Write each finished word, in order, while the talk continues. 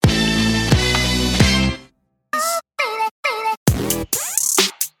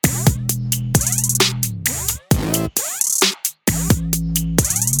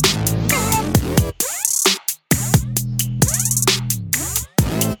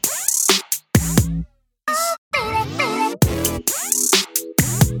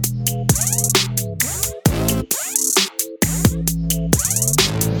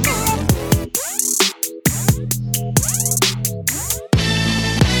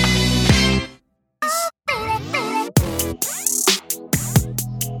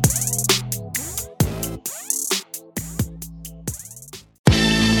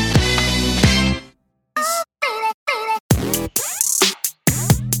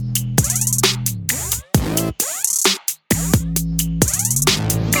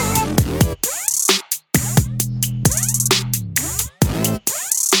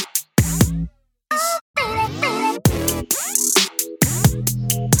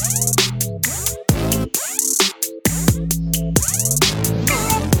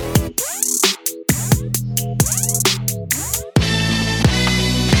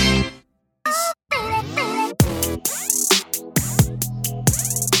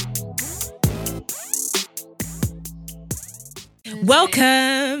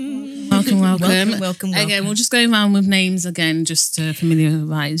Welcome. Welcome. Again, we'll just go around with names again, just to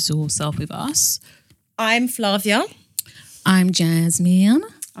familiarise yourself with us. I'm Flavia. I'm Jasmine.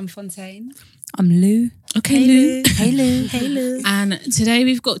 I'm Fontaine. I'm Lou. Okay, Hey, Lou. Lou. Hey, Lou. Hey, Lou. And today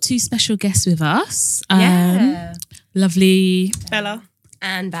we've got two special guests with us. Yeah. Lovely. Bella.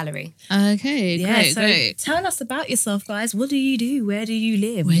 And Valerie. Okay, Yeah, great. tell us about yourself, guys. What do you do? Where do you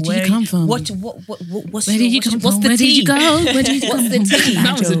live? Where do you come from? What's Where did you come what's from? the Where did you tea? go? Where did you What's the tea?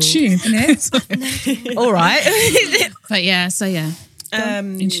 That was a tune. All right. But yeah.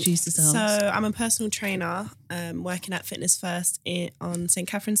 Introduce yourselves. So I'm a personal trainer working at Fitness First on St.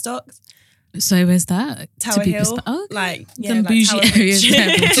 Catherine's Docks. So where's that? Tower To be Hill. Oh, Like, some bougie Tower areas. Hill.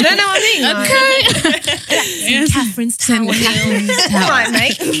 Do you know what I mean? Okay. Catherine's Tower Hill. All right,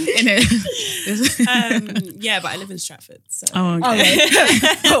 mate. Yeah, but I live in Stratford. So. Oh, okay.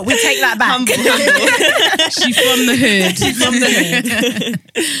 Oh, we take that back. Humble. She's from the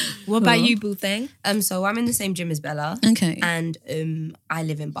hood. What about you, Boo Thing? So I'm in the same gym as Bella. Okay. And I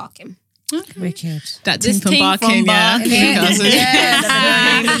live in Barking. Wicked. That This team from team Barking, from yeah. Barking.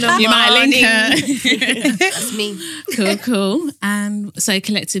 Yeah. You might link her. That's me. Cool. And so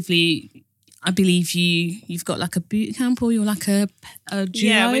collectively, I believe you've got like a boot camp, or you're like a duo.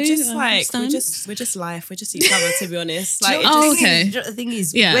 Yeah, we're just I like understand? we're just life. We're just each other, to be honest. Like, okay. The thing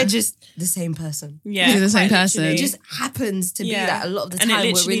is, Yeah. we're just the same person. Yeah, You're the same quite person. literally. It just happens to be that a lot of the and time it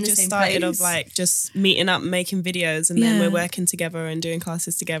we're literally in the just same started place. of like just meeting up, making videos, and then Yeah. we're working together and doing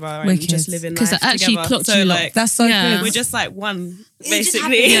classes together and Wicked. just living life 'Cause I actually together. clocked so you lot. like That's so Yeah. good. we're just like one, It just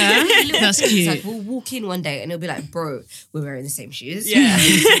basically. happens. Yeah. Little That's things, cute. Like we'll walk in one day and it'll be like, bro, we're wearing the same shoes. Yeah.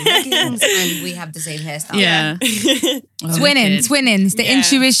 Leggings, and we have the same hairstyle. Yeah. Twinning. It's the Yeah.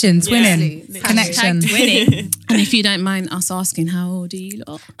 intuition. Twinning. Literally. Connection. Winning. And if you don't mind us asking, how old are you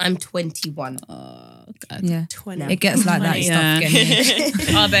lot? I'm 21. Oh, God. Yeah. 20. It gets like that Yeah. stuff. Getting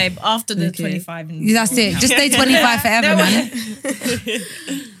it. Oh, babe, after the Okay. 25. That's it. Just stay 25 forever, man.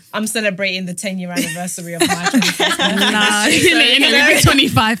 I'm celebrating the 10-year anniversary of my 21st birthday. Nah, it'll be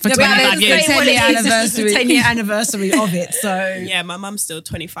 25 for Yeah, 25 but years. it's the 10-year anniversary. 10-year anniversary of it. So, Yeah, my mum's still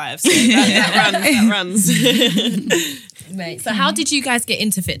 25, so that runs. mate. So, how did you guys get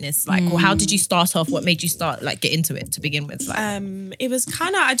into fitness? Like, or how did you start off? What made you start get into it to begin with? Like, It was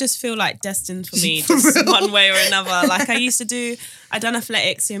kind of, I just feel like destined for me, just one way or another. Like I'd done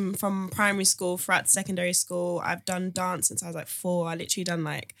athletics from primary school throughout secondary school. I've done dance since I was like 4. I literally done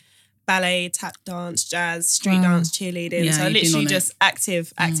like ballet, tap dance, jazz, street dance, cheerleading. Yeah, so I you've been literally on it. just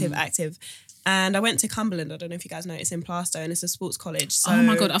active. And I went to Cumberland. I don't know if you guys know, it's in Plaistow and it's a sports college. So Oh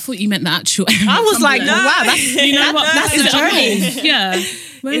my God, I thought you meant the actual. I was like, Cumberland. wow, that's You know what? that's Is the it up journey. north? Yeah.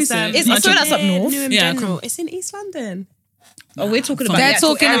 Where is it? it's- I'm sure that's up north. Newham Yeah, General. cool. It's in East London. Oh, we're talking about. They're the actual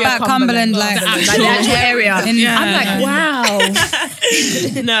talking area about of Cumberland, like the actual area. Yeah. I'm like, wow,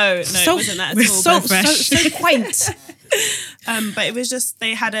 No, it wasn't that at all. so, so quaint. But it was just,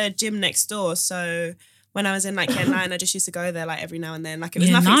 they had a gym next door. So when I was in like year 9, I just used to go there like every now and then. Like it was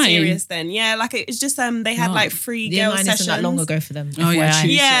Year nothing 9? serious then. Yeah, like it was just, they had like free Year girl 9 sessions. isn't that long ago for them. Oh, yeah, FYI. true.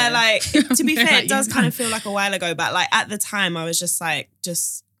 Yeah, like to be fair, Like, it does year kind 9. of feel like a while ago. But like at the time I was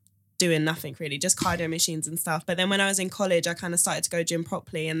just doing nothing really, just cardio machines and stuff. But then when I was in college, I kind of started to go gym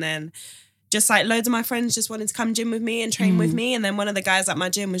properly, and then just like loads of my friends just wanted to come gym with me and train with me. And then one of the guys at my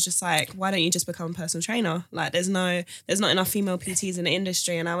gym was just like, why don't you just become a personal trainer? Like there's not enough female PTs in the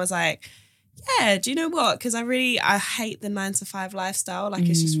industry. And I was like, yeah, do you know what? Because I hate the 9-to-5 lifestyle. Like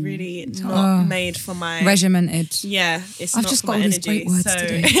it's just really not made for my Regimented. Yeah, it's I've not just for got my all these energy. great words so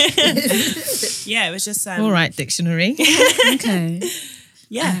today. yeah, it was just All right, dictionary. Okay.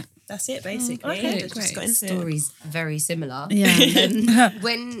 yeah, that's it basically. okay, Just great. got into it. Stories very similar. Yeah.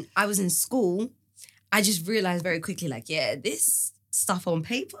 When I was in school, I just realized very quickly, like, yeah, this stuff on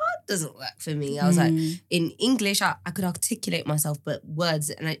paper doesn't work for me. I was like, in English, I could articulate myself, but words,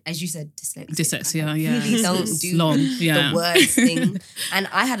 and as you said, Dyslexia, I yeah. really don't It's do long, yeah. the words thing. And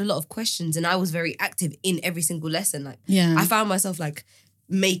I had a lot of questions, and I was very active in every single lesson. Like, Yeah. I found myself like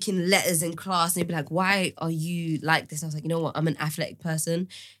making letters in class, and they'd be like, why are you like this? And I was like, you know what? I'm an athletic person.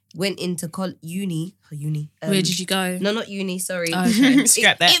 Went into uni. Where did you go? No, not uni, sorry. Oh, okay.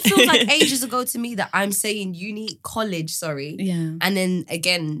 Scrap that. It feels like ages ago to me that I'm saying college, sorry. Yeah. And then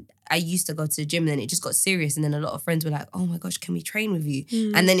again, I used to go to the gym, and then it just got serious. And then a lot of friends were like, oh my gosh, can we train with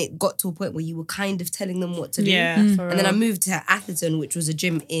you? And then it got to a point where you were kind of telling them what to do. Yeah, for And then I real. moved to Atherton, which was a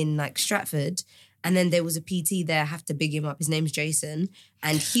gym in like Stratford. And then there was a PT there. I have to big him up. His name's Jason.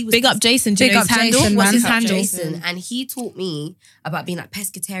 And he was Big up Jason. Do you Big know up his handle? Jason, What's man. his Big up handle? Jason. And he taught me about being like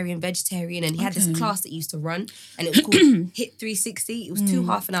pescatarian, vegetarian. And he had this class that he used to run. And it was called Hit 360. It was 2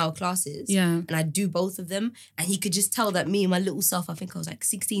 half-an-hour classes. Yeah. And I'd do both of them. And he could just tell that me and my little self, I think I was like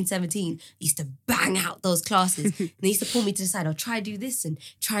 16, 17, used to bang out those classes. And he used to pull me to the side. I'll try do this and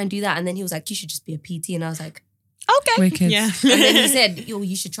try and do that. And then he was like, you should just be a PT. And I was like, okay. Wicked. Yeah. And then he said, yo,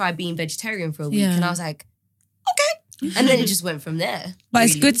 you should try being vegetarian for a week. Yeah. And I was like, okay. And then it just went from there. But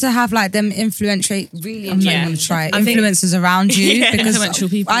it's really. good to have like them influential. Really I'm not Yeah. going to try it. I think- Influencers around you because Influential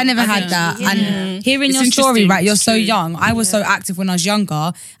people. I never had Yeah. that. Yeah. And hearing It's your story, interesting. right? You're It's so true. young. I was so active when I was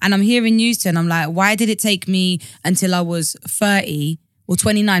younger, and I'm hearing you two, and I'm like, why did it take me until I was 30 or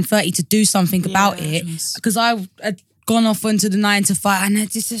 29, 30 to do something about it? Because I had gone off into the 9 to 5, and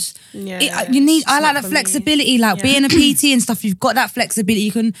it's just Yeah. you need. I It's like not that for me. flexibility, like Yeah. being a PT and stuff. You've got that flexibility.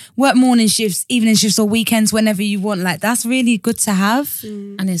 You can work morning shifts, evening shifts, or weekends whenever you want. Like that's really good to have.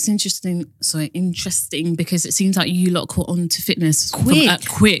 And it's interesting because it seems like you lot caught on to fitness Quick.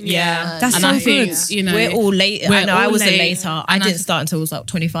 quick. Yeah. That's And so I think, good. you know, We're all late. we're I know I all was late. a later. I And didn't start until I was like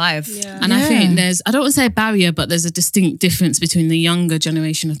 25. Yeah. And I think I don't want to say a barrier, but there's a distinct difference between the younger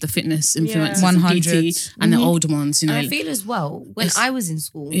generation of the fitness influencers, 100. and PT, and the older ones, you know. And I feel as well, when I was in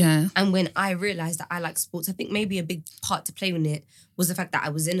school Yeah. and when I realised that I like sports, I think maybe a big part to play in it was the fact that I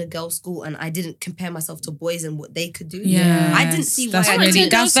was in a girls' school and I didn't compare myself to boys and what they could do. Yeah. I didn't see why That's I really-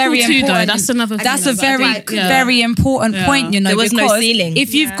 didn't. that's very School too, though. important. That's another. That's thing a that I very, think, very important point, you know. There was no because ceiling.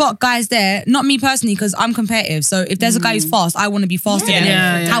 If you've got guys there, not me personally, because I'm competitive. So if there's a guy who's fast, I want to be faster than him.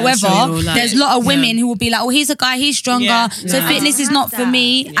 Yeah, However, sure, like- there's a lot of women who will be like, "Oh, he's a guy, he's stronger, Yeah. so Yeah. fitness is not for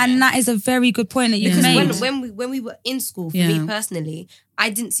me." And that is a very good point that you Because made. when we were in school, for Yeah. me personally, I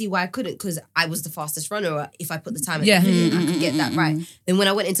didn't see why I couldn't because I was the fastest runner. Or if I put the time, in, Yeah. I could get that right. Then when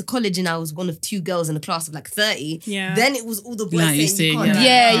I went into college and I was one of 2 girls in a class of like 30, Yeah. then it was all the boys Now you saying see, you can't. do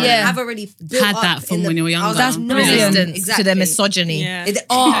yeah. that. Yeah. I've already built Had up that from in the- when you were I was younger. like, no, Brilliant. Resistance exactly. to their misogyny. Yeah.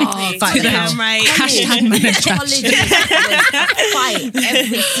 Oh, Fight them. Damn right. Hashtag college was fight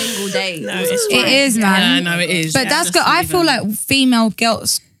every single day. No, it's It is, man. Yeah, no, it is. But that's good. I feel like female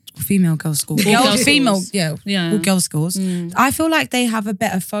girls school, girls' female, schools. Yeah. all girls schools. I feel like they have a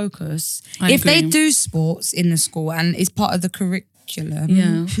better focus I if they agree. do sports in the school and it's part of the curriculum.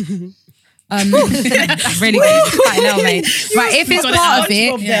 Yeah. Really good. Quite now, mate. Right, if it's got it part out. of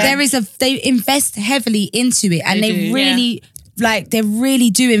it, Yeah. they invest heavily into it, and They they do, really. Like they really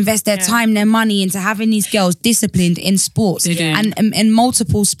do invest their time, their money into having these girls disciplined in sports They do. and in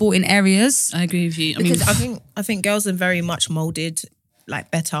multiple sporting areas. I agree with you. I mean, Because I think girls are very much molded like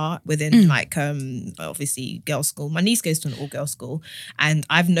better within like obviously girls' school. My niece goes to an all girls school, and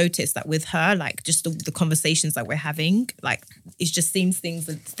I've noticed that with her, like just the conversations that we're having, like it just seems things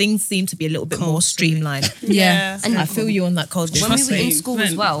seem to be a little bit more streamlined. Yeah. And I feel you on that cold. when we were in me, school man.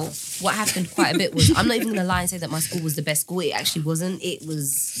 as well, what happened quite a bit was, I'm not even gonna lie and say that my school was the best school. It actually wasn't. It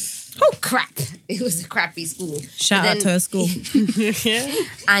was crap. It was a crappy school. Shout But out to her school.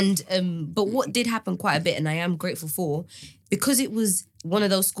 And but what did happen quite a bit, and I am grateful for, because it was one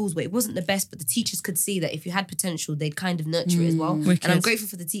of those schools where it wasn't the best, but the teachers could see that if you had potential, they'd kind of nurture it as well. wicked. And I'm grateful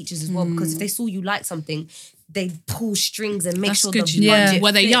for the teachers as well, because if they saw you like something, they'd pull strings and make That's sure good, the you know. budget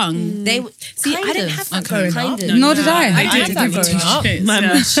Were they fit. young? They were. See, I didn't have that growing up. Nor did I. I did that growing up.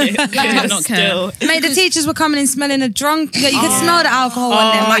 My shit. did not care. Still. Mate, the teachers were coming in smelling a drunk. You could smell the alcohol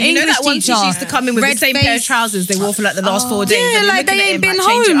on them. My you know English that one teacher teacher used to come in with the red same pair of face. trousers they wore for like the last 4 days. Yeah, and like you're they looking ain't at him, been like,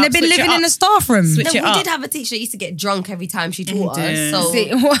 change it home. up, They've been switch it living in up. a staff room. Switch No, it we up. did have a teacher that used to get drunk every time she taught dear. us. So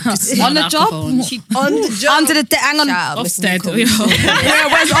See, on the job, Alcohol. on the job. under the hang on. Shout out, Miss Ofsted. Walker. Yeah,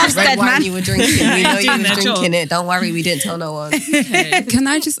 where's Red Ofsted, wine man? you were drinking. We know you Doing was their job. drinking it. Don't worry, we didn't tell no one. Can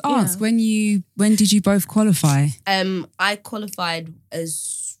I just ask when did you both qualify? I qualified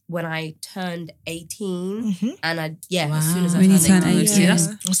as when I turned 18, and as soon as I When you turned turned 18. 18. Yeah.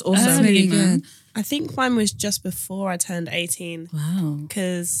 That's awesome. That's Early, really man. good. I think mine was just before I turned 18 Wow.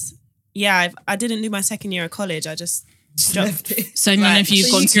 because, I didn't do my second year of college. I just dropped it. So none of you've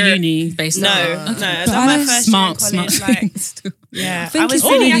So gone you to could- uni based No, on no. I But done I my know- first smart, year in college. smart. Like, yeah, think I was it's a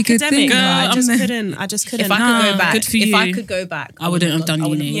really really good academic. thing. But Girl, I I'm just the- couldn't. I just couldn't. If I could Nah, go back, good for if I you. could go back, I wouldn't have done I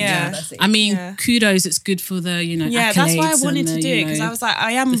would've uni. gone to Yeah. university. I mean, Yeah. kudos. It's good for the, Yeah, that's why I accolades wanted and to the, do it because I was like,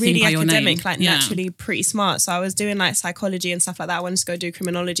 I am the thing really by your academic, name. like Yeah. naturally pretty smart. So I was doing like psychology and stuff like that. I wanted to go do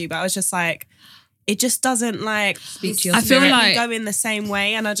criminology, but I was just like, it just doesn't like Speak to your I feel spirit. like- go in the same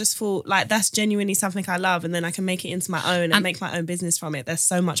way. And I just thought like that's genuinely something I love, and then I can make it into my own and make my own business from it. There's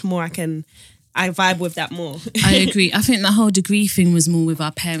so much more I can I vibe with that more. I agree. I think the whole degree thing was more with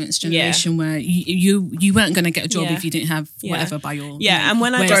our parents' generation, where you weren't going to get a job if you didn't have whatever by your and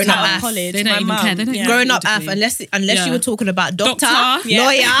when I whereas got out now, of college, they don't even care. They don't care. Growing your up, degree. unless you were talking about doctor, Yeah.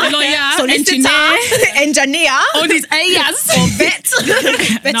 lawyer, solicitor, engineer, engineer, all these A's or vet.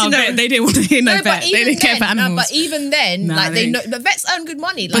 No, they didn't want to hear no vet. They didn't care for animals. But even then, Nah, like they they- know, but vets earn good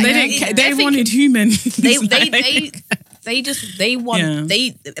money. But Like, they didn't care. I They think wanted human. they want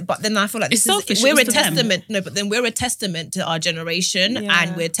Yeah. but then I feel like It's selfish, we're a it was for them. testament but then we're a testament to our generation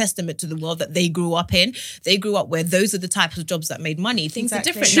and we're a testament to the world that they grew up in. They grew up where those are the types of jobs that made money. Things are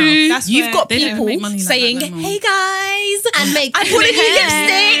different True. now. That's You've where got they don't people make money like saying, that no more. hey guys, And make I put a new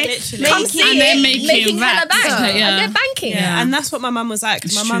Literally. lipstick, come see And they're it, making hella racks. bank. Yeah. And they're banking. Yeah, and that's what my mum was like.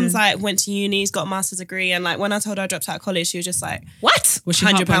 'Cause It's my mum's true. like went to uni, got a master's degree, and like when I told her I dropped out of college, she was just like, What? Was she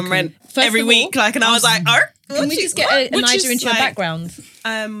 £100 heartbroken? rent First every of all, week, like, and I was like, Can we just get an Which idea is into your like- background?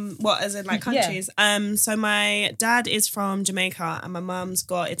 what as in like countries? So my dad is from Jamaica, and my mum's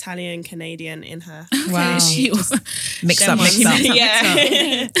got Italian, Canadian in her. Wow. Mix Them up, mix ones. up.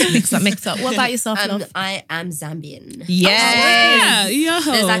 Yeah. Mix up. What about yourself, love? I am Zambian. Yeah.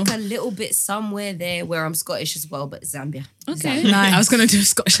 There's like a little bit somewhere there where I'm Scottish as well, but Zambia. Okay. Nice. I was going to do a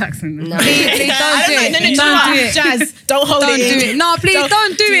Scottish accent. No. Please don't do it. Don't do it. Jazz, don't hold Don't it in. do it. No, please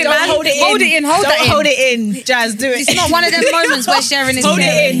don't do it, Don't man. hold it in. Hold it in. Hold Don't that in. hold it in. Jazz, do it. It's not one of them moments where Sharon is Hold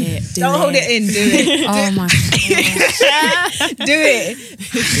there. it in. Don't hold it in. Do it. Oh my. Do it.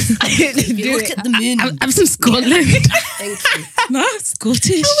 Do Look it. at the moon. I'm from Scotland. Thank you. No,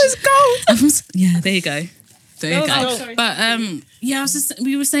 Scottish. gold. I'm from, yeah, there you go. There you That go. was gold. But yeah,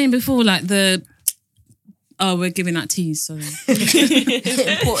 we were saying before, like we're giving out teas, sorry.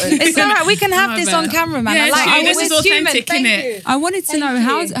 Important. It's all right. We can have No, this but- on camera, man. Yeah, I like. true. I This was is human. authentic, Thank innit? you. I wanted to know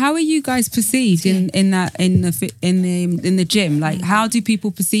how are you guys perceived in the gym? Like, how do people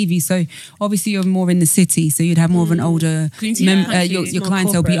perceive you? So obviously you're more in the city, so you'd have more of an older. Your more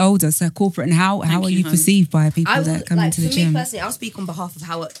clientele be corporate. older, so corporate. And how are you hon. perceived by people I that would come like into for the me gym? personally. I'll speak on behalf of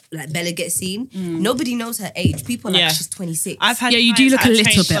how like Bella gets seen. Nobody knows her age. People are like Yeah. she's 26. I've had Yeah, you do clients look a that have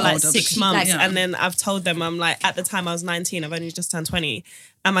little changed bit for like older, 6 but- months, Yeah. and then I've told them I'm like, at the time I was 19, I've only just turned 20,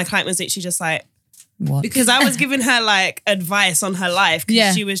 and my client was literally just like, What? because I was giving her like advice on her life because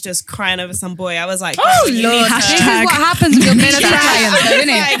Yeah. she was just crying over some boy. I was like, Oh, girl, you Lord. need to- This is what happens with your minister clients, though, isn't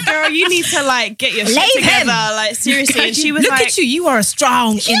it? like, girl, you need to like get your shit Leave him. together, like seriously. And she was Look like, at you. You are a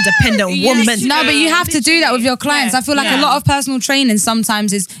strong, independent woman. No, but you have to do that with your clients. Yeah. I feel like a Yeah. lot of personal training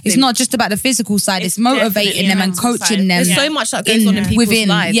sometimes it's not just about the physical side. It's motivating definitely them a and mental coaching side. them. There's so much that goes on in people's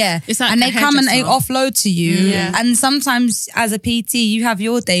lives. Yeah, It's like and a they come and they hairdresser. offload to you. And sometimes as a PT, you have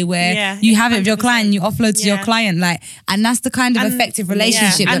your day where Yeah, you have it with your 100%. client, you offload to your Yeah. client, like, and that's the kind of effective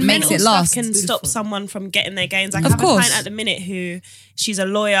relationship that and makes mental it stuff last. can stop someone from getting their gains. Like, Of I have a course. client at the minute who she's a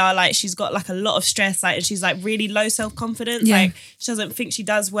lawyer, like she's got like a lot of stress, like, and she's like really low self-confidence. Yeah. Like she doesn't think she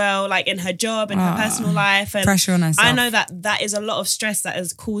does well, like in her job and her personal life, and Pressure on herself. I know that is a lot of stress that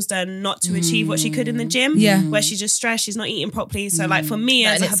has caused her not to achieve what she could in the gym. Yeah. Where she's just stressed, she's not eating properly. So like for me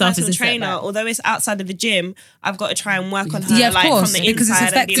That as in a itself is personal a trainer, setback. although it's outside of the gym, I've got to try and work on her Yeah, of like course, from the because it's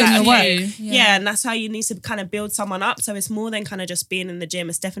inside and be affecting like, your okay, work. yeah, and that's how you need to kind of build someone up. So it's more than kind of just being in the gym.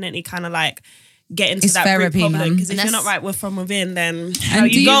 It's definitely kind of like getting to It's that therapy, root problem. man. Because if And you're not that's- right from within, then how do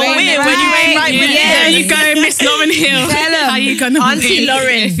you you go ain't win when you ain't right within? Yeah, you go, Miss Lauren Hill. Tell 'em. How you gonna Auntie win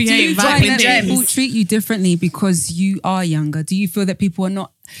Lauren, if you do ain't you right find with that it? People treat you differently because you are younger? Do you feel that people are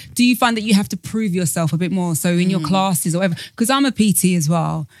not? Do you find that you have to prove yourself a bit more? So in your classes or whatever, because I'm a PT as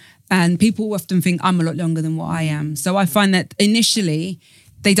well, and people often think I'm a lot younger than what I am. So I find that initially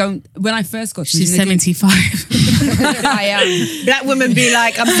they don't. When I first got to She's the gym, 75. I am. Black women be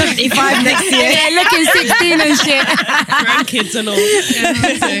like, I'm 75 next year. Yeah, looking 16 and shit. Grandkids and all.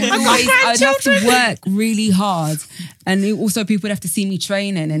 I'd have to work really hard. And also people would have to see me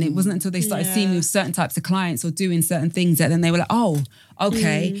training. And it wasn't until they started seeing me with certain types of clients or doing certain things that then they were like, oh,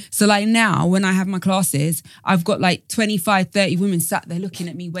 okay. So like now when I have my classes, I've got like 25, 30 women sat there looking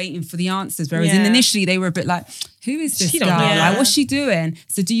at me waiting for the answers. Whereas initially they were a bit like, who is this girl? don't know. Like, what's she doing?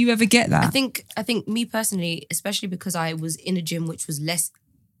 So do you ever get that? I think me personally, especially because I was in a gym which was less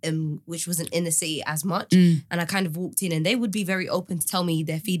which wasn't in the city as much, and I kind of walked in and they would be very open to tell me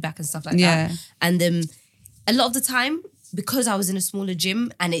their feedback and stuff like Yeah. that. And a lot of the time, because I was in a smaller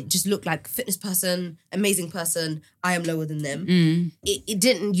gym and it just looked like fitness person, amazing person, I am lower than them. You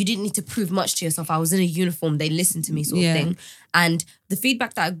didn't need to prove much to yourself. I was in a uniform, they listened to me sort of thing. And the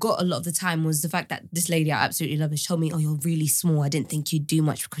feedback that I got a lot of the time was the fact that this lady I absolutely love has told me, "Oh, you're really small. I didn't think you'd do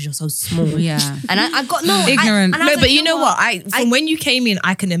much because you're so small." Yeah. And I got Ignorant. and I No, was but like, you know what? From when you came in,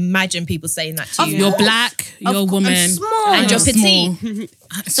 I can imagine people saying that to you. You're black, you're a woman, I'm small. And you're small. petite.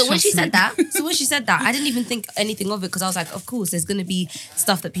 So when she said that, I didn't even think anything of it because I was like, of course, there's going to be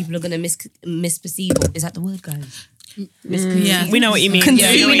stuff that people are going to misperceive. Is that the word, guys? Yeah. We know what you mean.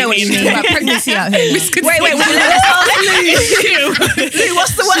 We know what you mean. About pregnancy out here. Wait, let's ask Lou,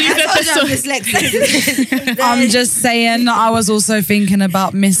 what's the word? I'm just saying, I was also thinking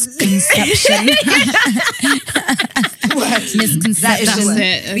about misconception. Misconception. That's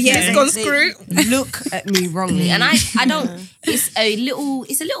it. But yeah, It's gone screw. Look at me wrongly, and I don't. It's a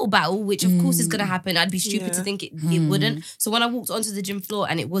little battle, which of course is gonna happen. I'd be stupid to think it wouldn't. So when I walked onto the gym floor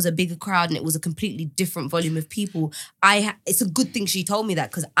and it was a bigger crowd and it was a completely different volume of people, it's a good thing she told me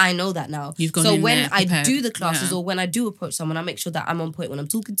that because I know that now. You've gone so in when there I prepared. do the classes Yeah. or when I do approach someone, I make sure that I'm on point when I'm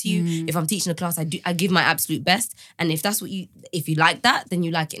talking to you. If I'm teaching a class, I give my absolute best. And if that's if you like that, then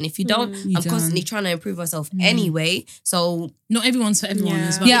you like it. And if you don't, I'm constantly trying to improve myself anyway. So Not everyone's for everyone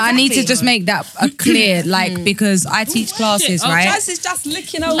as well. Yeah, I need to Exactly. just make that clear, like, because I teach classes, right? Jazz is just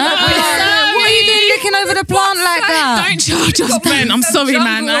licking over. What are you doing looking over the plant like that? Don't charge us, Ben. I'm sorry,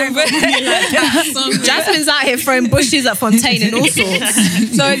 man. Jasmine's out here throwing bushes at Fontaine and all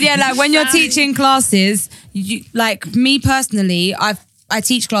sorts. So yeah, like when you're teaching classes, like me personally, I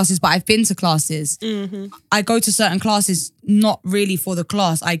teach classes, but I've been to classes. I go to certain classes not really for the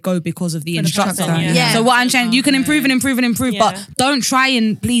class. I go because of the instructor. person, yeah. So what I'm saying, you can improve and improve and improve, but don't try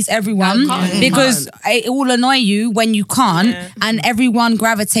and please everyone because it will annoy you when you can't, and everyone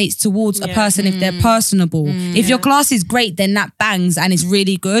gravitates towards a person if they're personable. If your class is great, then that bangs and it's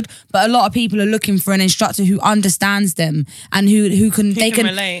really good. But a lot of people are looking for an instructor who understands them and who can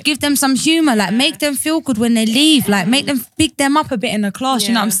relate. give them some humor, like make them feel good when they leave, like make them pick them up a bit in the class.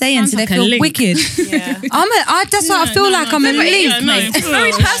 You know what I'm saying? Sounds So like they a feel link. wicked. That's what I feel like. I'm a link. It's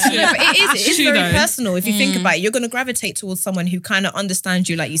very personal. But it is True very though. personal. If you think about it, you're going to gravitate towards someone who kind of understands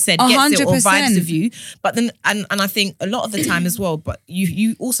you, like you said, gets it or 100%. vibes with you. But then, and I think a lot of the time as well, but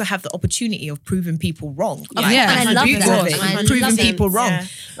you also have the opportunity of proving people wrong. Yeah. And I love Beauty that. of it. I love Proving it. people wrong. Yeah.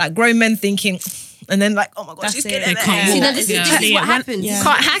 Like grown men thinking, and then like, oh my gosh, That's she's it. getting They there. can't See, walk. now this is what happens. Yeah.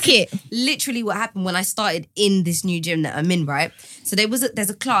 Can't hack it. Literally what happened when I started in this new gym that I'm in, right? So there's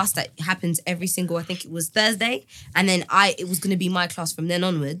a class that happens every single, I think it was Thursday, and then it was going to be my class from then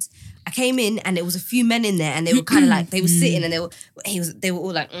onwards. I came in and there was a few men in there and they were kind of like, they were sitting and they were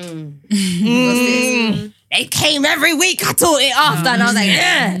all like, what's this? They came every week. I taught it after and I was like,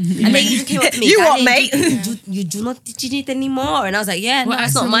 yeah. And they even came up to me. You "Darling, what, mate?" You do not teach it anymore. And I was like, yeah, no, What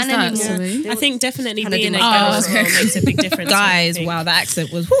it's not accent mine was that, anymore. sorry? I think definitely Kinda being did a my girl best. makes a big difference. Guys, I think. wow, that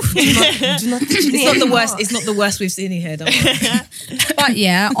accent was. It's Do not teach it not the anymore. worst. It's not the worst we've seen in here. Don't worry. But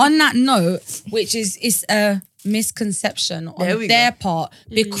yeah, on that note, which is a misconception There on we their go. part,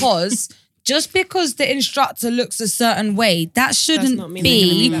 because just because the instructor looks a certain way, that shouldn't not mean they're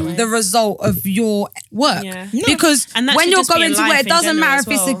gonna be be that way. the result of your work. Yeah. Because And that when should you're just be going in to work, life it in doesn't general matter as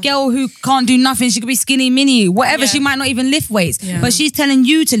if it's a well. girl who can't do nothing. She could be skinny, mini, whatever. Yeah. She might not even lift weights, Yeah. but she's telling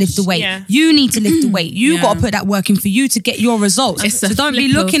you to lift the weight. Yeah. You need to lift the weight. You Yeah. got to put that work in for you to get your results. It's So a don't be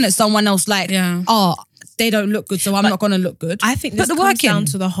flip of- looking at someone else like, Yeah. oh, they don't look good, so I'm not going to look good. I think Put this the comes work in. down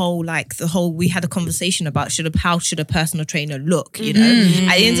to the whole we had a conversation about how should a personal trainer look, you know?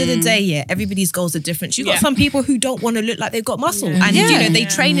 At the end of the day, yeah, everybody's goals are different. You've got some people who don't want to look like they've got muscle. And you know, they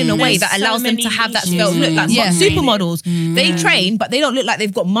train in a way There's that so allows them many to have that niches. svelte look. Like Yeah. supermodels. They train, but they don't look like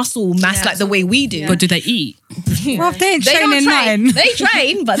they've got muscle mass like the way we do. But do they eat? Well, they ain't They don't training train. nothing. They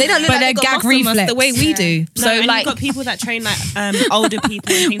train, but they don't look But like they're they've got gag muscle mass reflex. the way we do. No, So and like, you've got people that train like older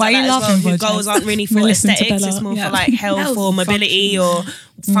people and things Why like are you that as well, laughing who for, goals Jess? aren't really for listening to aesthetics, Bella. it's more Yeah. for like health or mobility or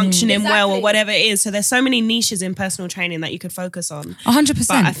functioning well or Exactly. whatever it is. So there's so many niches in personal training that you could focus on. 100%.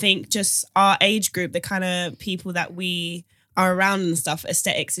 But I think just our age group, the kind of people that we are around and stuff,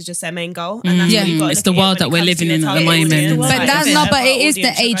 aesthetics is just their main goal. And that's Yeah. what you've got to It's look the at world when that it we're comes to living your in at the target moment. audience. But Like, that's a bit not. of But our it is the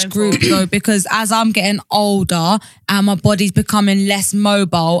audience you're age going group for. though, because as I'm getting older and my body's becoming less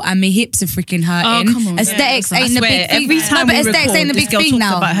mobile and my hips are freaking hurting, Oh, come on. aesthetics Yeah, ain't the swear, big thing. every time but we aesthetics record, ain't the this big girl thing talks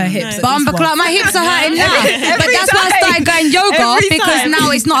now. about her hips. But my hips are hurting now. But that's why I started going yoga Every because time.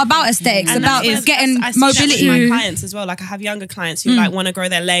 now it's not about aesthetics. It's And about that's- getting I see that with mobility. my clients as well. Like I have younger clients who like want to grow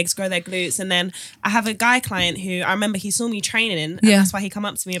their legs, grow their glutes, and then I have a guy client who I remember he saw me me training, and Yeah. that's why he come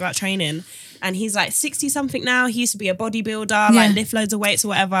up to me about training. And he's like 60 something now. He used to be a bodybuilder, like lift loads of weights or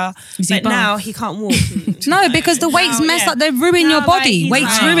whatever. But now he can't walk. No, because the weights mess up. They ruin your Now, body. like,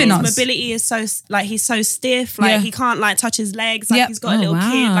 Weights his ruin us. mobility is so like he's so stiff. Like he can't like touch his legs. Like Yep. he's got a little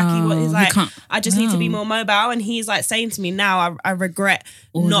kid. Like he's like, can't- I just need to be more mobile. And he's like saying to me now, I regret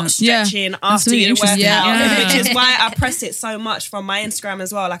not that. stretching after really you work out, interesting. Yeah. which is why I press it so much from my Instagram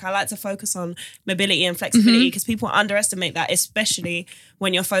as well. Like I like to focus on mobility and flexibility because people underestimate that, especially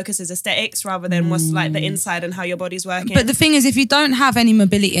when your focus is aesthetics rather than what's like the inside and how your body's working. But the thing is, if you don't have any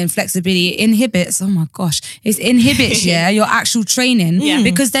mobility and flexibility, it inhibits, oh my gosh, it inhibits, your actual training. Yeah.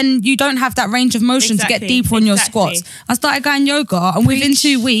 Because then you don't have that range of motion to get Exactly, deeper on your exactly. squats. I started going yoga, and within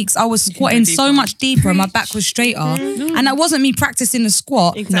 2 weeks, I was squatting so much deeper and my back was straighter. And that wasn't me practicing the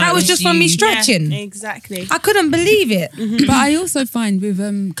squat. That was just from me stretching. Yeah, exactly. I couldn't believe it. But I also find with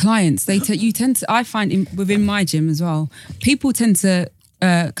clients, I find within my gym as well, people tend to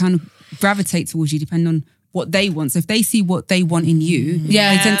kind of gravitate towards you depending on what they want. So if they see what they want in you,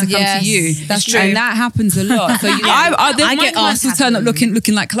 they tend to come to you. That's true. And that happens a lot. So I get asked to turn up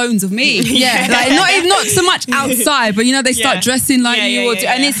looking like clones of me. Yeah. Like not so much outside, but they start dressing like you,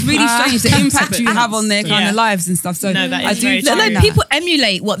 and it's really strange the impact you have on their kind of lives and stuff. So No, that I is do very find true. that. People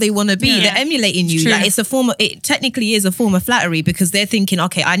emulate what they want to be. Yeah. They're emulating you. Like it's a form of, it technically is a form of flattery because they're thinking,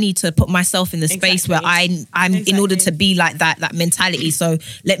 okay, I need to put myself in the space where I'm in order to be like that mentality. So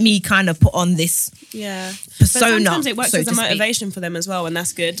let me kind of put on this persona. But sometimes it works so as a to speak. motivation for them as well, and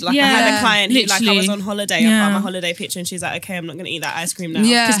that's good. Like I Yeah, had a client who, like, I literally. was on holiday. I put up my holiday picture, and she's like, "Okay, I'm not going to eat that ice cream now."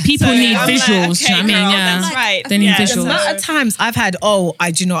 Yeah. Because people need I'm like, visuals. do you know what I girl, mean? Yeah. that's right. They need Yeah, The visuals. amount of times I've had, I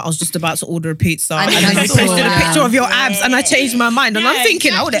was just about to order a pizza and did then you that before, posted a yeah. picture of your abs and I changed my mind and I'm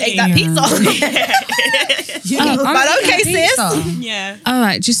thinking I would have ate that pizza. But okay, sis. Yeah. All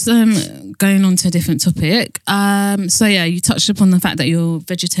right, just going on to a different topic. So yeah, you touched upon the fact that you're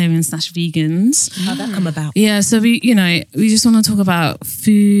vegetarian/vegans. How'd that come about? Yeah, so we just want to talk about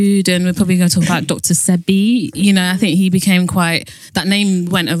food, and we're probably going to talk about Dr. Sebi. I think he became that name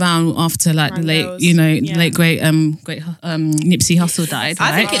went around after like the late, Yeah. late great Nipsey Hussle died. I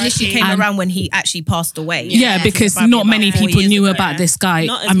right? think it initially came around when he actually passed away. Yeah, because Probably not about many 4 people years knew ago, about yeah. this guy.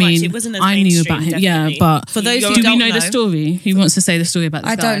 Not as I mean, much. It wasn't as I knew mainstream, about him. definitely. Yeah, but For those who do we don't know the story? Who wants to say the story about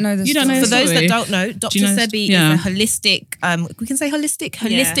this I guy? don't know the You don't story. know For the those story? that don't know, Dr. you know- Sebi yeah. is a holistic, we can say holistic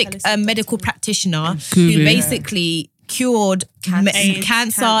holistic medical practitioner Guru. who basically cured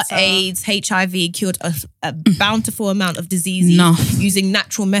cancer, AIDS, AIDS, HIV, cured a bountiful amount of diseases Enough. using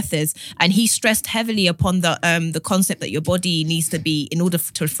natural methods. And he stressed heavily upon the concept that your body needs to be, in order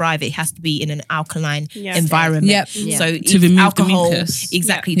to thrive, it has to be in an alkaline environment. Yep. So To remove the alcohol, mucus.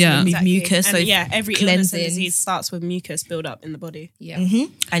 exactly, Yeah. to remove Exactly. mucus. And So every illness and cleansing. disease starts with mucus build up in the body.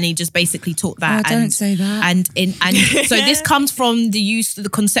 And he just basically taught that. Oh, don't say that. And so this comes from the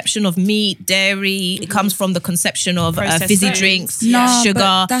conception of meat, dairy. It comes from the conception of Processed fizzy foods. drinks, No, sugar.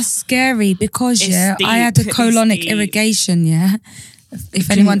 but that's scary because It's I deep. had a It's colonic deep. irrigation.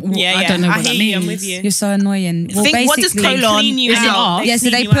 If anyone, I don't know I what that hear you, I'm means. with you. you're so annoying. Well, Think, what does basically, colon clean you is it out. off? Yeah, so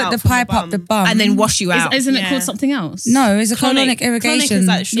clean they you put out the from pipe up the bum, and then wash you out. Isn't it Yeah. called something else? no, it's a colonic Colonic irrigation. is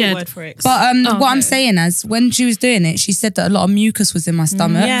like a short Yeah. word for it. But what I'm okay. saying is, when she was doing it, she said that a lot of mucus was in my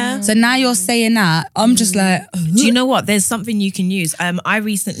stomach. Yeah. So now you're saying that, I'm just like, Do you know what? There's something you can use. I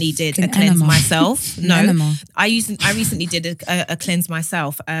recently did a An cleanse enema. myself. An No, enema. I recently did a cleanse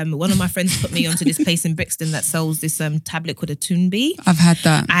myself. One of my friends put me onto this place in Brixton that sells this tablet called a Toonbee. I've had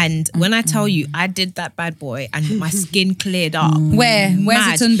that. And when I tell you, I did that bad boy, and my skin cleared up. Where's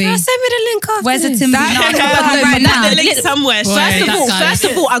Mad. the Toonbee? Send me the link after Where's the this. Toonbee? Right now. the link somewhere. First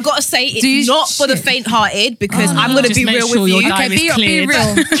of all, I gotta say Do you- it's not for the faint-hearted because I'm gonna Just be make real sure with your you. diet is be cleared. real.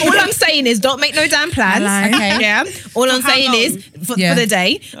 All I'm saying is don't make no damn plans. Okay. Yeah. All I'm how saying long? is for Yeah. the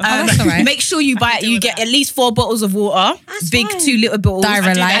day. that's all right. Make sure you get at least 4 bottles of water. Big 2 little bottles.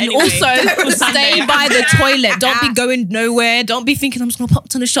 Diarrhea. And also stay by the toilet. Don't be going nowhere. Don't be thinking I'm just gonna pop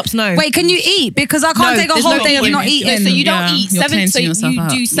to the shops. No. Wait, can you eat? Because I can't take a there's whole no day of eating. not No, eating. so you don't Yeah, eat you're 7. So cleansing yourself you out.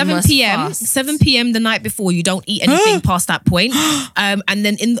 do 7 must p.m. fast. 7 p.m. the night before. You don't eat anything past that point. And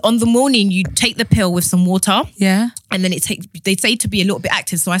then on the morning you take the pill with some water. Yeah. And then they say to be a little bit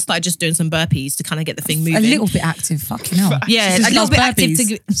active. So I started just doing some burpees to kind of get the thing moving. A little bit active. Fucking hell. Yeah, She a just little loves bit active.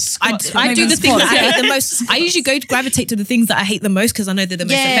 burpees. I do Maybe the things that I squats. hate the most. I usually gravitate to the things that I hate the most because I know they're the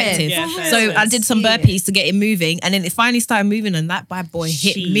most Yeah. effective. Yeah, fair. So I did some Yeah. burpees to get it moving, and then it finally started moving, and that bad boy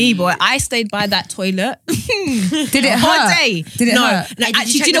hit me, boy. I stayed by that toilet. Did it Whole hurt? day. Did it no, hurt? no, Did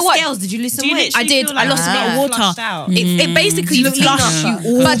actually, you do you know what? Scales? Did you listen? Do you weight? I literally did. feel I like lost a lot of it's water. flushed out? It basically You clean flushed up. you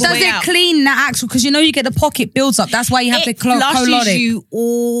all But the does way it out. clean the actual? Because you know you get the pocket builds up. That's why you have the It flushes colonic. you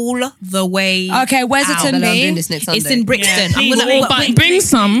all the way. Okay, where's the out. Tumbe? I'm doing this next It's Sunday. in Brixton. Yeah, I'm gonna please. But bring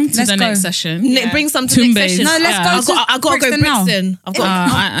some to Let's the go. next session. bring some to the next Tumbes. session. No, let's go to I gotta go Brixton now. Brixton. I've got.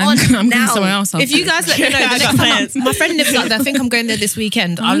 I'm going now. somewhere else. If you guys let me know, the next time my friend lives out there. I think I'm going there this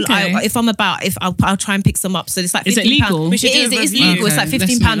weekend. Okay. If I'm about, I'll try and pick some up. So it's like Is it £15. legal? We It should do is. a It is review. legal. It's like Okay,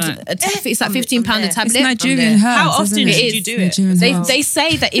 let's £15. do that. It's like £15 a there. tablet. It's Nigerian herbs. How often isn't did it? you do it? Nigerian herbs. They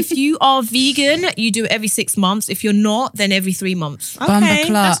say that if you are vegan, you do it every 6 months. If you're not, then every 3 months. Okay, Bumba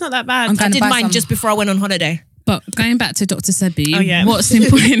Clark. that's not that bad. I'm I gonna did buy mine some. just before I went on holiday. But going back to Dr. Sebi, Oh, yeah. what's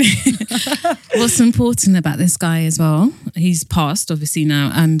important about this guy as well? He's passed, obviously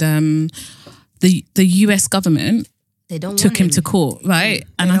now, and the US government They don't took want him to court, right?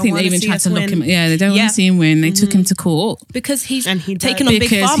 And I don't think they wanna even see tried us to lock win. him. Yeah, they don't want Yeah. to see him win. They took him to court Because he's And he taken died. on big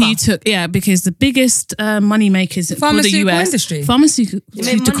because pharma. he took because the biggest money makers for the Pharmaceutical US industry.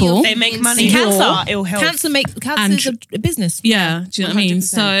 pharmaceutical. They make money See, off cancer. ill health. Cancer And is a business. Yeah, do you know what I mean? 100%.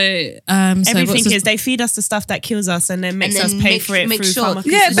 So, Everything is they feed us the stuff that kills us and then makes us pay for it through pharmaceuticals.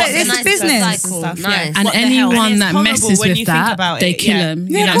 Yeah, but What's it's the a nice business. cycle? Stuff, Nice. yeah. and What the hell? anyone And it's that horrible messes when with you think that, about they it, kill yeah. him.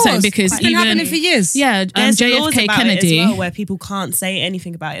 Yeah, You know of what I'm saying? course. Because It's been even happening for years. yeah, There's laws JFK about Kennedy. it as well where people can't say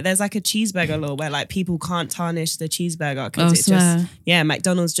anything about it. There's like a cheeseburger law where like people can't tarnish the cheeseburger because Oh, it swear. just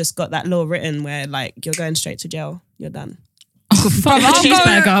McDonald's just got that law written where like you're going straight to jail. You're done. Fuck I'll a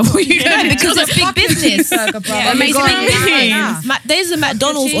cheeseburger. What are you Yeah, going because it's big business. Yeah, It's God, big business. nah. There's a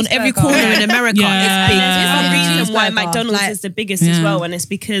McDonald's on every cheeseburger. corner in America. Yeah. It's big. There's a Yeah. reason why Cheeseburger. McDonald's Like- is the biggest as Yeah. well, and it's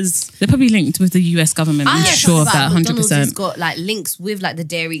because They're probably linked with the US government. I I'm heard sure of something that, about McDonald's has 100%. got like links with like the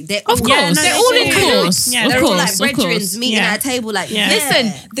dairy. They're Of all- course, no, they're they all do. in course. Yeah, Of They're all like course, of brethren course. meeting Yeah. at a table. Like, Yeah.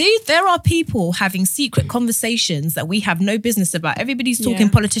 Listen, there are people having secret conversations that we have no business about. Everybody's talking Yeah.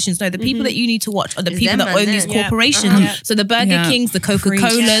 politicians. No, the people that you need to watch are the It's people them, that man, own these them. Yeah. corporations. Yeah. So the Burger Yeah. Kings, the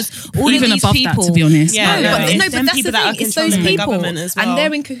Coca-Colas, all Even of these above people. that, to be honest. Yeah, No, no, but, it's no, but them that's the people that are thing. It's those controlling the people, government as well. and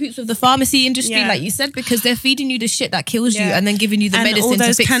they're in cahoots with the pharmacy industry, Yeah. like you said, because they're feeding you the shit that kills you, Yeah. and then giving you the and medicine all those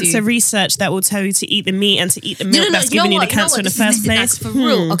to fix cancer you. research that will tell you to eat the meat and to eat the milk that's giving you the cancer in the first place. For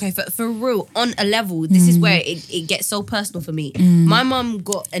real, okay, for real, on a level, this is where it gets so personal for me. My mum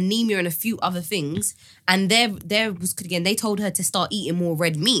got anemia and a few other things, and there was again. They told her to start eating more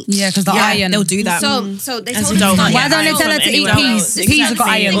red meat. Yeah, because the iron. They'll do that. So they As told you her to don't start get Why don't they iron tell her from to eat anywhere peas? else. Peas have got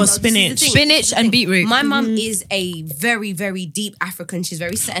Exactly. iron. Or This is the spinach. thing. Spinach and beetroot. My mum is a very, very deep African. She's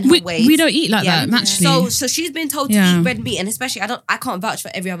very set in her ways. We don't eat like that, naturally. So she's been told to Yeah. eat red meat, and especially I can't vouch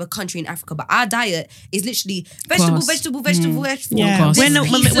for every other country in Africa, but our diet is literally vegetable, Course. vegetable. Yeah, course. we're not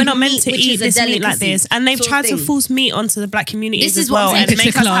Piece we're not of meant meat, to which eat is a this meat like delicacy this, and they've sort of tried to thing. force meat onto the black communities This as is what well, I'm and saying. make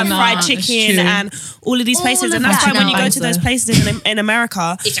us have Particular, fried nah, it's chicken true. and all of these places, All and of that's that why when you now. go to those places in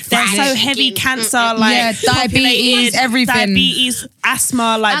America, It's a they're fried so heavy chicken. cancer, like Yeah, diabetes, populated, everything. diabetes,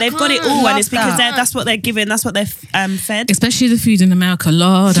 asthma, like I they've got it can't. all, Love and it's because that. that's what they're given, that's what they're fed. Especially the food in America,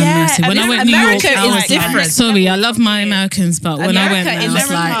 Lord have Yeah, mercy. When I and went to New York, America I is was different. like, sorry, I love my Americans, but when I went America there, is I was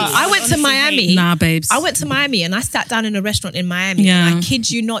different. like, I went to Miami. nah, babes. I went to Miami and I sat down in a restaurant in Miami. Yeah. And I kid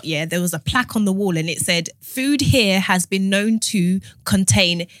you not, yeah, there was a plaque on the wall and it said, "Food here has been known to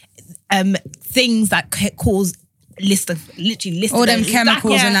contain things that cause literally All them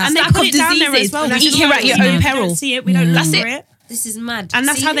chemicals and that. and they stack put of it down there as diseases. well. Eat here at your We own don't peril. see it, we don't That's look it. for it. This is mad. And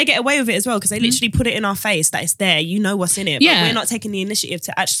that's See? how they get away with it as well, because they literally put it in our face that it's there. You know what's in it. Yeah. But we're not taking the initiative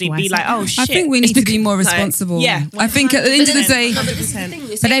to actually So I be said like, oh that. shit. I think we need to be more Like, responsible. yeah, I think at the end of the day, No, but this is the thing.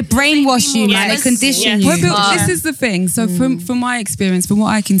 But they brainwash you, man. They Yes. condition Yes. you. Well, but this is the thing. So from my experience, from what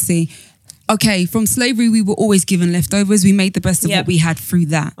I can see, okay, from slavery, we were always given leftovers. We made the best of Yep. what we had through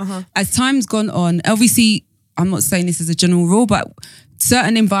that. As time's gone on, obviously, I'm not saying this as a general rule, but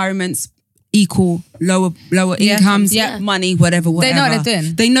certain environments equal lower Yeah. incomes, Yeah. money, whatever. They know what they're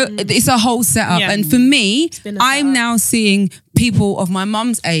doing. They know it's a whole setup. Yeah. And for me, been a I'm setup. now seeing people of my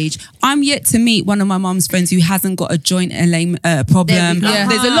mum's age. I'm yet to meet one of my mum's friends who hasn't got a joint problem. There we go.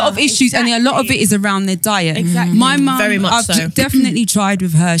 There's a lot of issues, and a lot of it is around their diet. Exactly. My mum, Very much I've so. definitely tried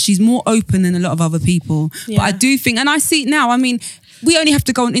with her. She's more open than a lot of other people. But I do think, and I see it now. I mean, we only have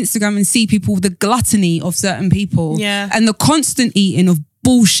to go on Instagram and see people, the gluttony of certain people, Yeah. and the constant eating of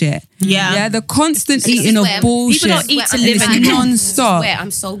bullshit. Yeah. The constant And this eating is of where bullshit. People don't eat to I'm live glad- anymore. this is Non-stop. where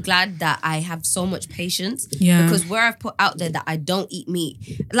I'm so glad that I have so much patience. Yeah. Because where I've put out there that I don't eat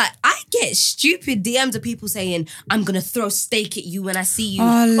meat, like I get stupid DMs of people saying, I'm gonna throw steak at you when I see you. Oh,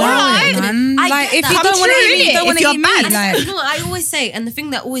 love Alright. it, man. I Like, get if that. you Come don't want to true, eat meat, you don't if want to you're eat bad. meat. Like, No, I always say, and the thing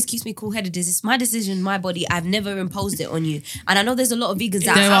that always keeps me cool-headed is it's my decision, my body. I've never imposed it on you. And I know there's a lot of vegans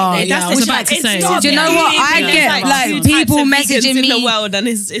out There there. are, that- yeah. I was about to say. stop. Do you know what? I There's get, like, two people types of messaging vegans in the me- world, and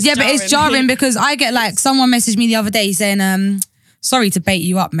it's yeah, but it's jarring because I get like someone messaged me the other day saying, sorry to bait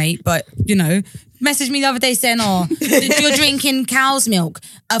you up, mate, but you know, messaged me the other day saying, oh, you're drinking cow's milk.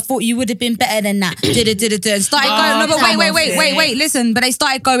 I thought you would have been better than that. And started going, no, but wait, listen, but they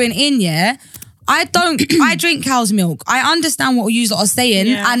started going in, yeah. I drink cow's milk. I understand what you lot are saying,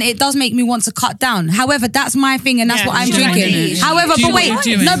 and it does make me want to cut down. However, that's my thing, and that's Yeah, what I'm you should drinking. do it. However, Do but what wait, you're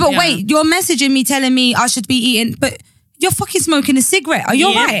doing, no, but yeah. wait, you're messaging me telling me I should be eating, but you're fucking smoking a cigarette. Are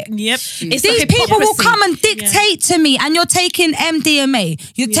you right? Yep. It's These the people will hypocrisy. come and dictate to me, and you're taking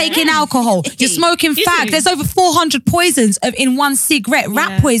MDMA, you're taking alcohol, you're smoking fag. There's over 400 poisons in one cigarette,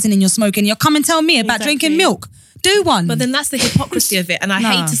 rat poisoning you're smoking. You're coming tell me about drinking milk. Do one. But then that's the hypocrisy of it. And I Nah.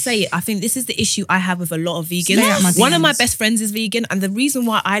 hate to say it. I think this is the issue I have with a lot of vegans. Stay out my One of DMs. my best friends is vegan. And the reason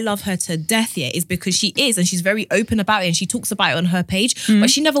why I love her to death, is because she is. And she's very open about it. And she talks about it on her page. But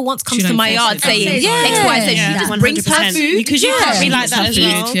she never once comes She to don't my force yard it. saying Yeah. X, Y, Z. Yeah, She just brings her 100%. food. Because you can't be like that as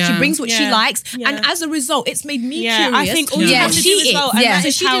well. Yeah. She brings what she Yeah. likes. Yeah. And as a result, it's made me Yeah, curious. I think all you Yeah, have to she do as well, is. and Yeah. that So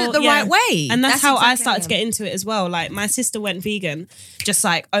is she did it the right way. And that's how I exactly started to it. get into it as well. Like my sister went vegan just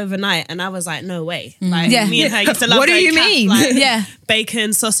like overnight, and I was like, no way. Like Yeah. me and her used to love What do going you cat, mean? like, Yeah.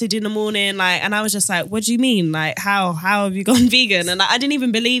 bacon, sausage in the morning, like, and I was just like, what do you mean? Like, how have you gone vegan? And I didn't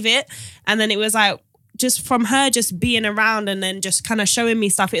even believe it. And then it was like, just from her just being around and then just kind of showing me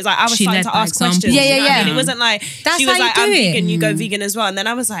stuff, it was like I was She starting led to by ask example. questions. Yeah, you know what I yeah. mean? It wasn't like That's she was how you like, do I'm it. vegan, you go vegan as well. And then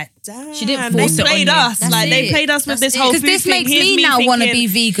I was like, damn, She didn't they force it on played you. us. That's Like they it. played us with That's this whole Because food this thing. makes Here's me now want to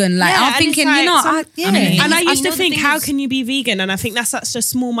thinking- be vegan. Like, Yeah, I'm and thinking, it's you know, like I, some- yeah. And I used know to the think, thing how is- can you be vegan? And I think that's such a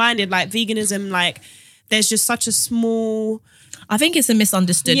small-minded, like veganism, like there's just such a small... I think it's a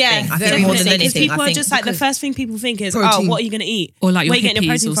misunderstood thing. I very think more than much so, 'cause anything. People I are think just like, the first thing people think is, oh, Protein. what are you going to eat? Or like your where are you getting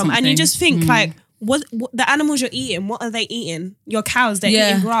your hippies protein or from? And you something. just think like, what the animals you're eating, what are they eating? Your cows, they're Yeah.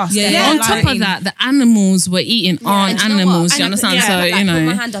 eating grass. Yeah. they're Yeah. On not, top like- of that, the animals we're eating aren't And you know what? animals. You And understand? yeah, So like, you put my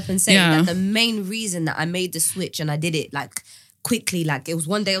know, hand up and say Yeah. that the main reason that I made the switch and I did it like quickly, like it was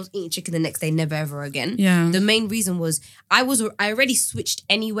one day I was eating chicken, the next day never ever again. Yeah. The main reason was I already switched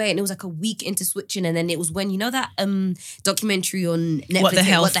anyway, and it was like a week into switching, and then it was when you know that documentary on Netflix, What the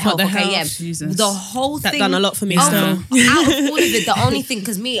Health? What the Health? What the Okay, Health? yeah. Jesus. The whole That thing done a lot for me out still. Out of all of it, the only thing,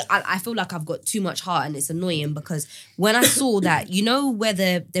 because me, I feel like I've got too much heart, and it's annoying because when I saw that, you know, where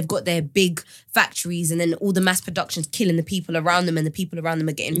they've got their big factories and then all the mass production's killing the people around them, and the people around them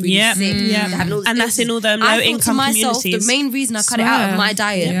are getting really Yeah, sick. yeah. They're having all this And that's illnesses. in all them I thought low-income to myself, communities. the main reason I cut it out of Swear. my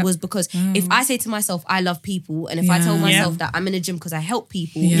diet Yeah. was because if I say to myself, I love people, and if I tell Yeah. myself that I'm in a gym because I help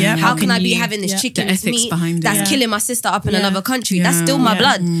people, Yeah. how How can can I be you- having this yeah. chicken The this ethics meat behind it. that's Yeah. killing my sister up in Yeah. another country? Yeah. That's still my Yeah.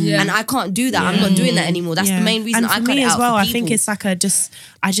 blood, Yeah. and I can't do that. I'm not doing that anymore. That's the main reason and I for cut me it as out. well, for I think people. it's like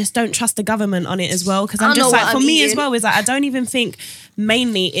I just don't trust the government on it as well, because I I'm don't just know like, what for I'm me as eating. well, is like I don't even think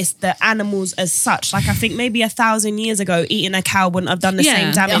mainly it's the animals as such. Like I think maybe 1,000 years ago, eating a cow wouldn't have done the Yeah.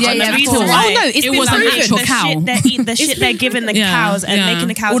 same damage. Yeah, And yeah, the of reason course. why Oh, no, it's It been wasn't proven. actual the cow. shit they're giving the Yeah, cows and yeah. making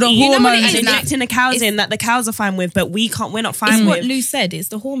the cows All the eat. You know what it hormones is? and that. Injecting the cows in that the cows are fine with, but we're not fine It's with. what Lou said. It's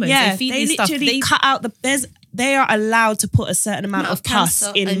the hormones. Yeah, they feed they these stuff. literally cut out they are allowed to put a certain amount of pus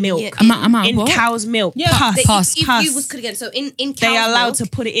cancer in and milk. yeah, Amount In what? cow's milk. Yeah. Pus. If you was could again, so in They cow's are allowed milk, to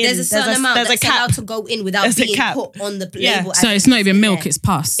put it in. There's a certain amount there's that's a cap. allowed to go in without There's a being cap. put on the Yeah. label. So as it's not even in milk; there. it's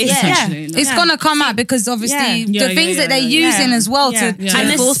pus. It's- essentially. yeah. Like- It's gonna come out because obviously Yeah. the Yeah, things yeah, that they're yeah, using Yeah. as well Yeah. to Yeah. And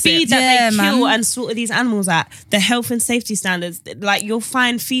the enforce speed it. that Yeah, they man. kill and slaughter these animals at, the health and safety standards, like you'll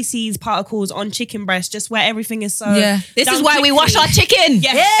find feces particles on chicken breast just where everything is so. Yeah. This is done why we quickly. wash our chicken.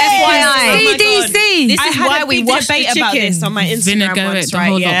 Yes. FYI. Oh my God. CDC. This I is had why a we big wash debate the about chicken. this on my Instagram Vinegar once, it, the right?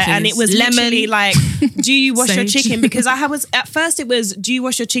 whole Yeah, lot, and please. it was Lemon. literally like, do you wash your Sage. chicken? Because I was at first it was, do you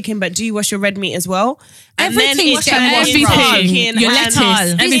wash your chicken, but do you wash your red meat as well? And Everything then it wash turned your into everything. chicken Your and- lettuce,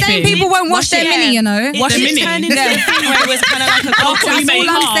 These everything. same people won't wash their Yeah. mini, you know. It Wash did the mini. turn into a thing where it was kind of like a cultural That's thing.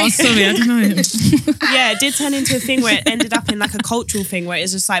 all I'm saying. Sorry, I don't know. Yeah, it did turn into a thing where it ended up in like a cultural thing where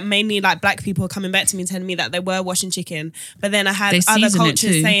it's just like mainly like black people coming back to me telling me that they were washing chicken, but then I had They other season it cultures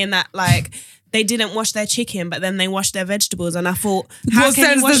too. saying that like they didn't wash their chicken, but then they washed their vegetables. And I thought, how What can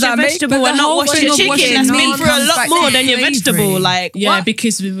sense you wash does your that make? vegetable But and the not whole wash thing your of chicken? washing That's meat been through a comes lot back more to than your slavery. vegetable. Like, Yeah, what?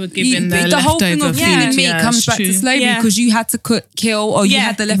 because we were given the the whole thing leftover of food. cleaning meat Yeah, comes it's back to true. slavery Yeah. because you had to kill or you Yeah.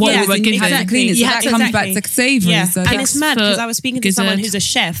 had the What leftovers we and were you had to given. clean it. So Yeah, that comes back to slavery. Yeah, So and that's- it's mad because for I was speaking to someone gizzard. who's a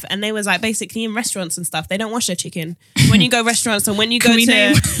chef, and they was like, basically in restaurants and stuff, they don't wash their chicken. When you go restaurants and when you go we to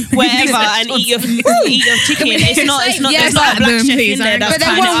name- wherever and eat your chicken, it's not Yeah, there's not a black them, chef please. in there that's But they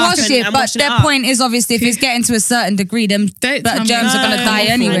tying won't up wash and- it. and But washing their it up. point is obviously if it's getting to a certain degree, them Don't tell me germs are gonna no. die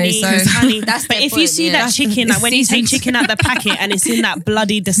anyway. So Honey, That's but their if you point, see yeah. that That's chicken, like when you take seasoned. chicken out the packet and it's in that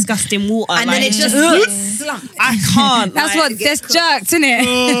bloody disgusting water, And like, then it just gets slumped. I can't. that's like, what gets jerked, isn't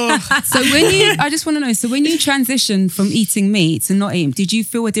it? So I just want to know, so when you transitioned from eating meat to not eating, did you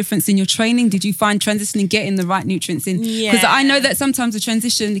feel a difference in your training? Did you find transitioning getting the right nutrients in? Because Yeah. I know that sometimes the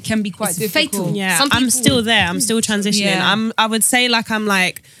transition can be quite It's difficult. fatal. Yeah, Some I'm people- still there. I'm still transitioning. Yeah. I would say like I'm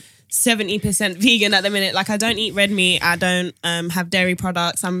like 70% vegan at the minute. Like I don't eat red meat. I don't have dairy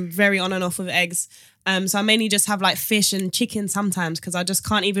products. I'm very on and off with eggs. So I mainly just have like fish and chicken sometimes because I just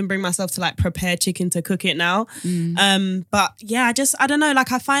can't even bring myself to like prepare chicken to cook it now. But yeah, I don't know.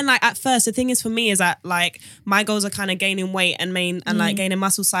 Like I find like at first the thing is for me is that like my goals are kind of gaining weight and like gaining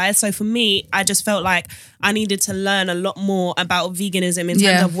muscle size. So for me, I just felt like I needed to learn a lot more about veganism in terms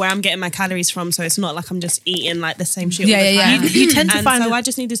Yeah. of where I'm getting my calories from. So it's not like I'm just eating like the same shit Yeah, all the yeah, time. yeah. You tend to And find so that- I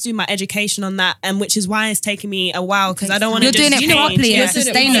just need to do my education on that, and which is why it's taking me a while because I don't want to You're just doing it change. properly and Yeah.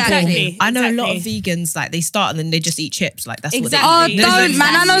 sustainable. Exactly. I know a lot of Exactly. vegans like they start and then they just eat chips. Like that's Exactly. Oh, what they eat. don't,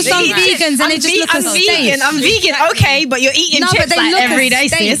 man. I know They some eat vegans chips. and they just look I'm at vegan. steaks. I'm vegan. Okay, but you're eating No, but chips they like look at every day,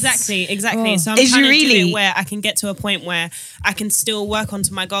 steaks. sis. Exactly. So I'm Is trying you to do really? it where I can get to a point where I can still work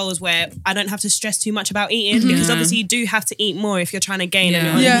onto my goals where I don't have to stress too much about eating because obviously you do have to eat more if you're trying to gain and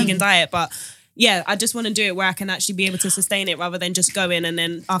you're on Yeah. a vegan diet. But yeah, I just want to do it where I can actually be able to sustain it rather than just go in and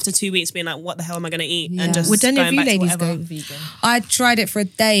then after 2 weeks being like, what the hell am I going to eat? And just Would any of going you back to ladies whatever. go vegan? I tried it for a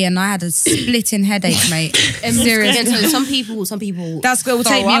day and I had a splitting headache, mate. Seriously. So some people. That's good. It will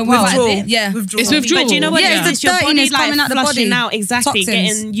throw take me a up while. quite a bit. Yeah. It's withdrawal. But do you know what? Yeah, it it's is? the Your body dirtiness like coming out the flushing body. out exactly,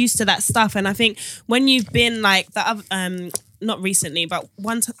 Toxins. getting used to that stuff. And I think when you've been like the not recently, but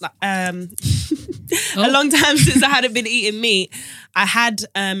once a long time since I hadn't been eating meat. I had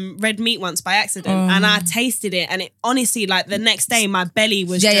red meat once by accident, and I tasted it, and it honestly, like the next day, my belly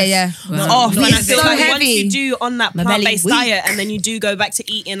was just off. Wow. And I It's feel so like once heavy. you do on that My belly plant-based weak. diet, and then you do go back to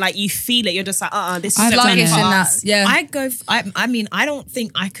eating, like you feel it. You're just like, this is I've so done Sluggish it. and that. fast. Yeah. I go. I mean, I don't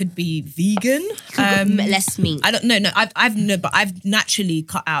think I could be vegan. Less meat. I don't. No. But I've naturally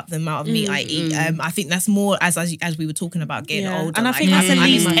cut out the amount of meat I eat. I think that's more as we were talking about getting Yeah. older. And I like, think that's the I'm in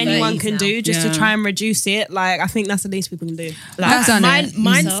least my anyone 30s can now. do, just to Yeah. try and reduce it. Like I think that's the least people can do. Like, I've done mine, it.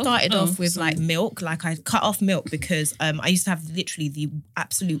 mine Yourself? started Oh, off with like milk. Like I cut off milk because I used to have literally the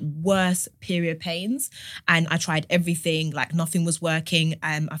absolute worst period pains, and I tried everything. Like nothing was working.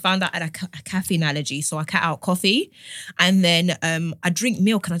 I found out I had a caffeine allergy, so I cut out coffee, and then I drink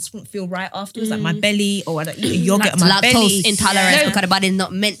milk, and I just wouldn't feel right afterwards. Like my belly, or I'd eat a yogurt, and my Lactose belly. intolerance No, because the body's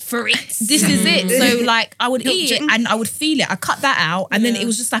not meant for it. this is it. So like I would eat it drink. and I would feel it. I cut that out and then it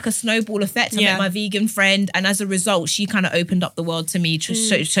was just like a snowball effect. I Yeah. met my vegan friend and as a result, she kind of opened up the world to me,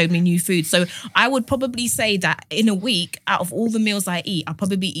 showed me new food. So I would probably say that in a week, out of all the meals I eat, I'll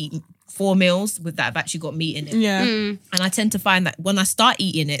probably eat 4 meals with that have actually got meat in it. Yeah. And I tend to find that when I start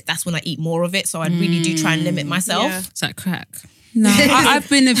eating it, that's when I eat more of it. So I really do try and limit myself. Yeah. It's like crack. No, I've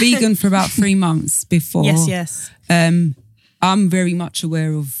been a vegan for about 3 months before. Yes. I'm very much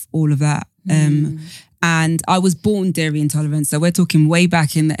aware of all of that. And I was born dairy intolerant. So we're talking way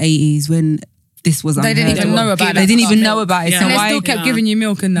back in the 80s when this was They didn't unheard even of. know about They that didn't stuff. even know about it. Yeah. So And they I still kept giving you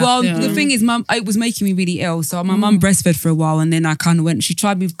milk and that. Well, the thing is, Mum, it was making me really ill. So my mum breastfed for a while, and then I kind of went. She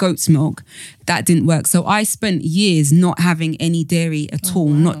tried me with goat's milk, that didn't work. So I spent years not having any dairy at all,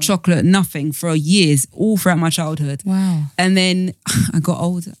 not chocolate, nothing for years, all throughout my childhood. Wow. And then I got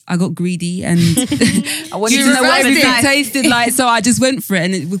old, I got greedy, and I wanted You to know what reversed everything it. tasted like. So I just went for it,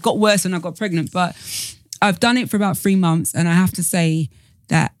 and it got worse when I got pregnant. But I've done it for about 3 months, and I have to say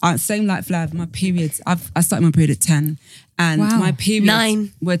that same like Flav, my periods. I started my period at 10, and Wow. my periods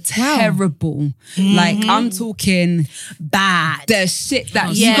 9. were terrible. Like I'm talking Bad. the shit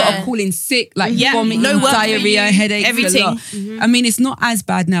that Yeah. you gotta call in sick, like Yeah. vomiting, No work for diarrhea, you. headaches, Everything. a lot. I mean, it's not as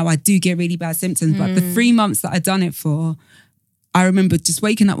bad now. I do get really bad symptoms, but the 3 months that I'd done it for, I remember just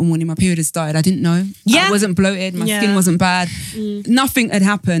waking up one morning, my period had started. I didn't know. Yeah. I wasn't bloated. My skin Yeah. wasn't bad. Nothing had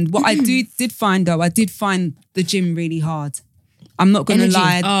happened. What I did find though, I did find the gym really hard. I'm not gonna Energy.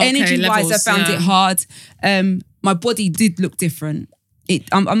 lie. Oh, okay, Energy-wise, I levels, found yeah. it hard. My body did look different.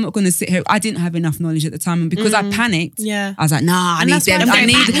 I'm not going to sit here. I didn't have enough knowledge at the time, and because I panicked, Yeah. I was like, nah, I And need that's why them. I'm I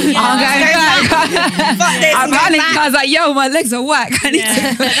need. going back. I'm going back. I panicked. I was like, yo, my legs are whack. I need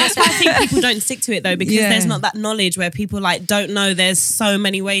Yeah. to. That's why I think people don't stick to it though, because Yeah. there's not that knowledge where people like don't know there's so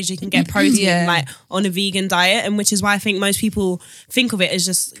many ways you can get protein Yeah. like on a vegan diet, and which is why I think most people think of it as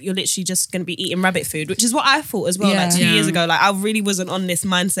just you're literally just going to be eating rabbit food, which is what I thought as well. Yeah. Like 2 Yeah. years ago, like I really wasn't on this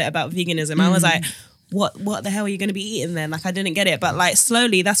mindset about veganism. I was like, what the hell are you going to be eating then? Like I didn't get it, but like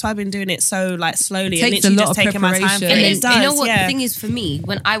slowly, that's why I've been doing it so like slowly. It and takes a literally lot just of taking my time. preparation. And It then, you know does, what yeah. the thing is for me,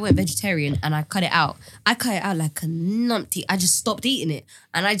 when I went vegetarian and I cut it out like a numpty. I just stopped eating it.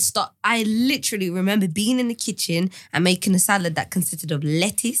 And I literally remember being in the kitchen and making a salad that consisted of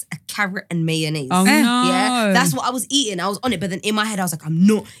lettuce, a carrot, and mayonnaise. Oh no. Yeah, that's what I was eating. I was on it, but then in my head, I was like, I'm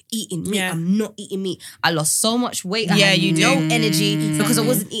not eating meat. Yeah. I'm not eating meat. I lost so much weight. I Yeah, had you no do. energy because I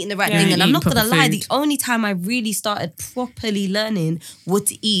wasn't eating the right Yeah. thing. And I'm Eating not gonna proper lie, food. the only time I really started properly learning what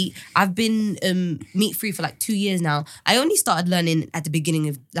to eat, I've been meat free for like 2 years now. I only started learning at the beginning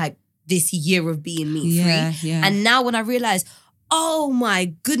of like this year of being meat free. Yeah, yeah. And now when I realize, oh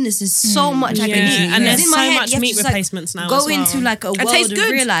my goodness, there's so much I can Yeah. eat. And Because there's in my so head, much you have meat to just, replacements now Go as well. into like a And world tastes and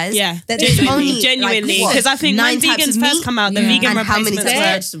good. realize Yeah, that there's only genuinely, like, because I think 9 when types vegans of first meat come out, the Yeah. vegan and how many replacements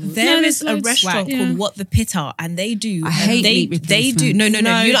types were. of vegetables. There No, is a it's restaurant swag. called What the Pitta, and they do. I hate they, meat they do. No, No, you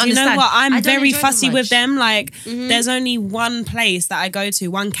don't you understand. know what? I'm I don't very enjoy them fussy with much. them. Like, there's only one place that I go to,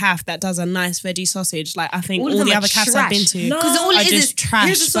 one calf that does a nice veggie sausage. Like, I think All of all them the are other calves I've been trash. to, No. 'Cause all are it is just is, trash.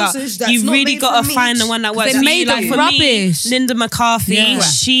 here's a But sausage that's you've not really made got from to meat. find the one that works. They're for made you. Like of for rubbish. me, Linda McCarthy,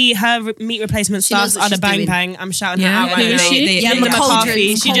 Yeah. her meat replacement She knows stuffs what are the she's bang doing. bang. I'm shouting Yeah. her out Who right is now. she? Yeah, Linda but McCarthy.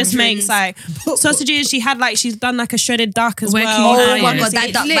 cauldrons, She just makes like sausages. She's done like a shredded duck as Where well. can you Oh buy my it? God,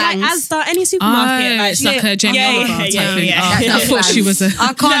 that duck Like bangs. Asda, any supermarket. Oh, it's like a Jamie yeah, Oliver yeah, type yeah, thing. yeah. Oh, I That's thought she was a.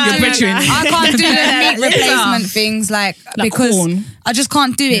 I can't Your do brethren. I can't do the meat replacement things like because corn. I just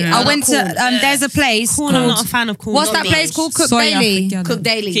can't do it. Yeah. I went to Corn. there's a place Corn, I'm called not a fan of corn. what's that Not place me. called? Cook Soya, Daily. forget Cook it.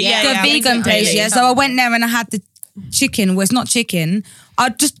 daily. Yeah, Yeah, The yeah. vegan place, Daily. yeah. So I went there and I had the chicken. Well, it's not chicken. I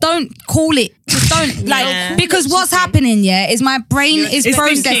just don't call it. Just don't like because what's happening, yeah, is my brain is It's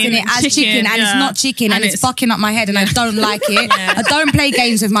processing thinking it as chicken, chicken and it's yeah. not chicken and And it's it's- fucking up my head and I don't like it. I don't play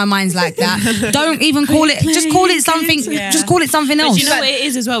games with my minds like that. Don't even call it. Just call it something. Yeah. Just call it something But else. you know what it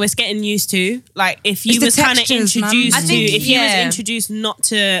is as well? It's getting used to. Like if you It's the was kind of textures, man. introduced I to, think, if you was yeah. introduced not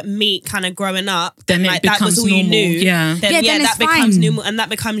to meat, kind of growing up, Then it like that was becomes all you normal, knew. yeah. Then, Yeah, then that it's becomes fine. normal, and that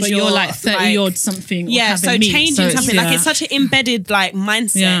becomes But your you're like 30 odd something. or Yeah, having so meat, changing so it's- something like yeah. it's such an embedded like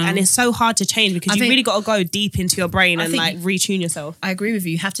mindset, Yeah. and it's so hard to change because I you think- really got to go deep into your brain I and think- like retune yourself. I agree with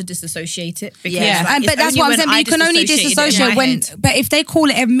you. You have to disassociate it because Yeah. like, And, it's but that's only what I'm when saying. But I you can only dissociated it in disassociate my when. head. But if they call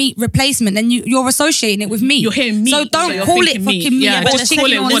it a meat replacement, then you're associating it with meat. You're hearing meat, So so don't you're call it thinking fucking meat. meat. Yeah, or just chicken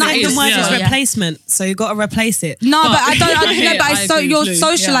call it or what The it something. is, second word is yeah. replacement, so you got to replace it. No, but I don't. Yeah, But I so agree you're with Luke,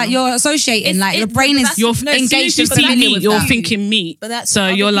 social, yeah. like you're associating, like your brain is You're as soon as engaged you and see familiar meat, with you're that. thinking meat. But that's So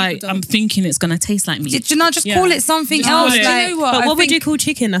what you're other like, people I'm don't. thinking it's gonna taste like meat. Do you know? Just Yeah. call it something Just else. call it. Like, You know what? But I what would think- you call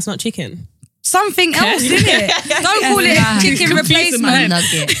chicken? That's not chicken. something else, isn't it? Don't call it Yeah. chicken Confusing my replacement.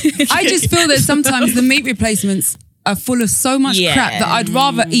 Nugget. I just feel that sometimes the meat replacements are full of so much Yeah. crap that I'd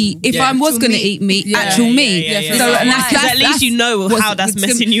rather eat if I was going to eat meat, actual meat. So and that's, Because at least you know what's- how that's it's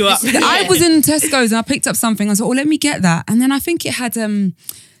messing you up. I was in Tesco's and I picked up something. I was like, oh, let me get that. And then I think it had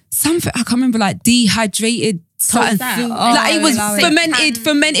something, I can't remember, like dehydrated something. Like it was allow it.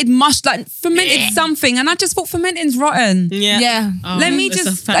 fermented mush, like fermented something. And I just thought fermenting's rotten. Yeah. Oh, Let me it's a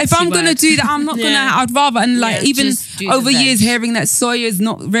just, fancy if I'm going to word. do that, I'm not going to, Yeah. I'd rather, and like Yeah, even just do the over veg. years hearing that soya is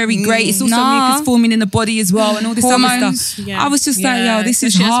not very great. It's also Nah. mucus forming in the body as well and all this other Hormones. stuff. Yeah. I was just like, Yeah, yo, this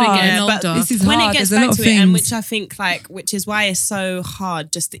is especially as we hard. get Yeah, but older. This is when hard. it gets There's a back lot to of it, and things. which I think like, which is why it's so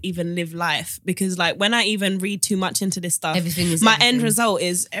hard just to even live life, because like when I even read too much into this stuff, Everything is my everything. end result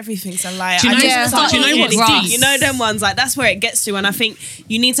is everything's a lie. Do you I know- just Yeah. start do you know eating what's anything. deep? You know them ones, like that's where it gets to, and I think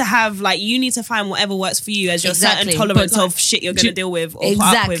you need to have like you need to find whatever works for you as your Exactly. certain tolerance But, of shit you're gonna deal with or put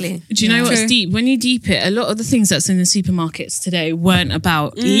up Exactly. with. Do you know what's True. deep? When you deep it, a lot of the things that's in the supermarkets today weren't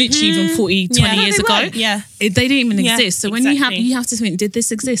about literally even 40, 20 Yeah. years No, ago. they weren't. Yeah. They didn't even Yeah, exist. So when exactly. you have to think, did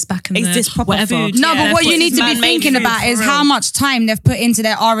this exist back in Is the this proper whatever? food? No, Yeah. but what you It's need to be man-made thinking food, about for is real. how much time they've put into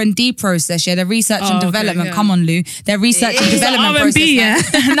their R&D process, yeah, their research and okay, development. yeah. Come on, Lou. Their research and It's the development R&B,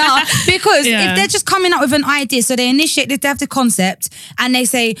 process. yeah. No, because Yeah. if they're just coming up with an idea, so they initiate, they have the concept and they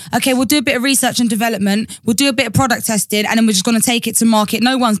say, okay, we'll do a bit of research and development, we'll do a bit of product testing, and then we're just going to take it to market.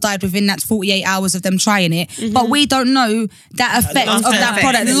 No one's died within that 48 hours of them trying it. But we don't don't know that effect of that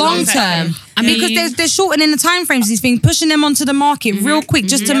product long term. I mean, because they're shortening the time frames of these things, pushing them onto the market real quick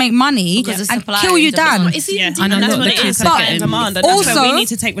just to make money Because of and supply kill you and demand. down. It's even Yeah, deeper and than that's lot what of it the is. kids Supply are and getting- demand, and that's where Also- we need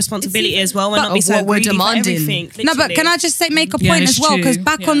to take responsibility as well. And not be of so what we're greedy for demanding. everything. No, but can I just make a point it's as well? Because true.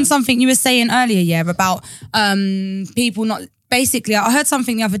 back on something you were saying earlier, about people not. Basically, I heard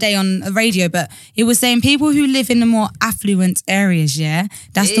something the other day on the radio, but it was saying people who live in the more affluent areas,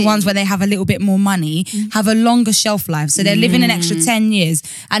 that's the ones where they have a little bit more money, have a longer shelf life. So they're living an extra 10 years.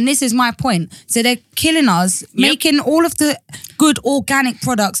 And this is my point. So they're killing us, making all of the good organic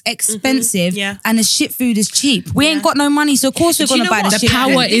products expensive, Yeah. and the shit food is cheap. We ain't got no money, so of course we're Do you going to know buy what? the the shit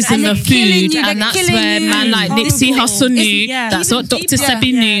power food. is in And the they're killing food, you, and they're that's killing where you. man like Nipsey Horrible. Hussle knew. yeah. That's what Dr. deeper.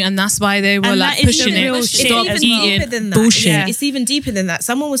 Sebi knew, and that's why they were And like that is the pushing real it. shit Stop as well. eating Deeper than that. bullshit. Yeah. It's even deeper than that.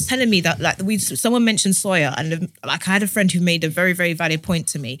 Someone was telling me that someone mentioned soya, and like I had a friend who made a very, very valid point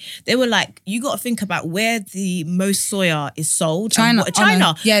to me. They were like, you got to think about where the most soya is sold. China. And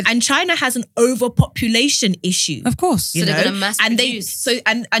China. Yeah. And China has an overpopulation issue. Of course. You So they're know? gonna mass and produce.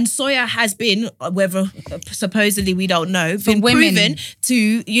 and soya has been, whether supposedly we don't know, been women. proven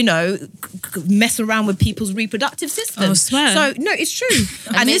to mess around with people's reproductive systems. I swear. So no, it's true.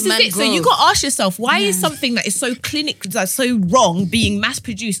 and make this is man it. So grow. you got to ask yourself, why is something that is so that's so wrong being mass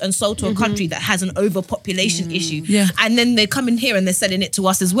produced and sold to a country that has an overpopulation issue? Yeah. And then they come in here and they're selling it to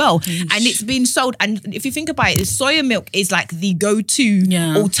us as well. And it's been sold. And if you think about it, soya milk is like the go-to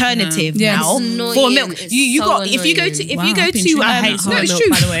Yeah. alternative Yeah. now It's annoying. for milk. It's You so got if you go annoying. to if Wow, you go I've been to treated- I no, hate it's soya milk, true.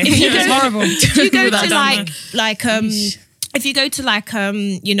 by the way. If you go, It's horrible. if you go That to I don't like if you go to like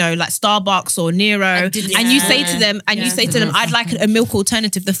Starbucks or Nero and you say to them I'd like a milk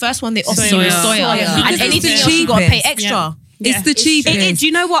alternative, the first one they offer you is soya. Soya. And Because anything it's else the you gotta pay cheapest. extra. It's the cheapest. Do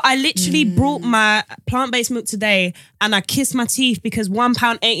you know what? I literally brought my plant-based milk today, and I kissed my teeth because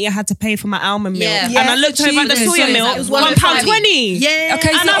 £1.80 I had to pay for my almond milk. Yeah. And I looked over at the cheapest. soya So milk, it was £1.20. Yeah. Okay,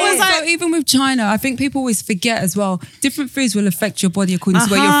 And so, I was like- so even with China, I think people always forget as well, different foods will affect your body according to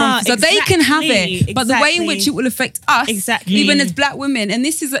where you're from. So they can have it, but the way in which it will affect us, Exactly. even as black women, and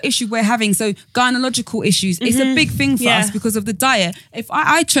this is an issue we're having, so gynecological issues, it's a big thing for Yeah. us because of the diet. If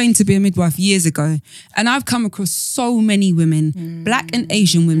I trained to be a midwife years ago, and I've come across so many women, black and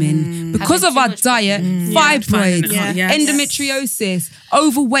Asian women, because of our diet, fibroids, Yeah. Yes. endometriosis,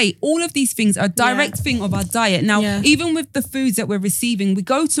 overweight, all of these things are a direct thing of our diet. Now, Yeah. even with the foods that we're receiving, we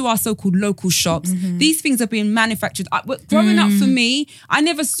go to our so-called local shops. These things are being manufactured. Growing up for me, I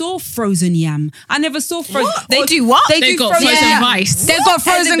never saw frozen yam. I never saw frozen. They do what? They got frozen rice. They've got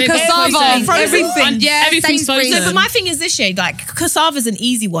frozen They got cassava, frozen- everything. Yeah, everything's Sainsbury's. frozen. No, but my thing is this shade, like cassava's an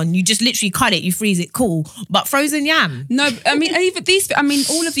easy one. You just literally cut it, you freeze it, cool. But frozen yam. No, I mean, even these. I mean,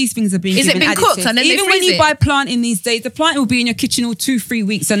 all of these things are being. Is it given been additives. cooked and then they even when freeze you it? buy plant in these days, the plant will be in your kitchen all 2-3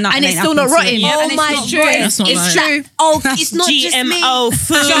 weeks and nothing. And it's ain't still not happened to rotten. it. Oh And it's my not true. rotten. That's not It's right. true. Oh, it's not just me. GMO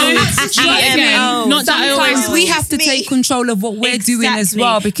food. Again, not that I Sometimes always. we have to take control of what we're doing as Exactly.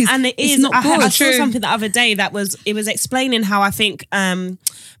 well because and it it's is not I good. saw something the other day that was explaining how I think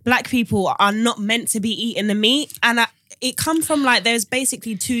black people are not meant to be eating the meat, and it come from like there's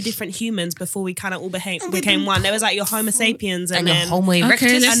basically two different humans before we kind of all became one. There was like your Homo sapiens And and your then Homo Okay,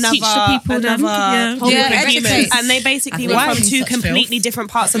 erectus. let's teach the people then. another Yeah. Yeah, different educate. humans, and they basically were Why from are we two such completely filth?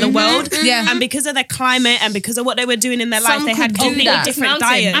 different parts of the world. Yeah. And because of their climate and because of what they were doing in their life, Some they had could do completely that. different Mountain.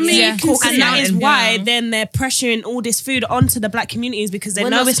 diets. I mean, Yeah. you can see and that is mountain. why then they're pressuring all this food onto the black communities because they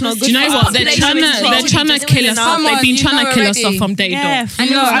We're know not it's not supposed good. Do you know for what? us. They're trying to kill us off. They've been trying to kill us off from day Yeah, dot. I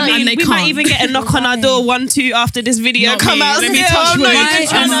know. I mean, And they we might can't. even get a knock on our door 1-2 after this video Not come me. out. Let me Yeah, touch I'm wood.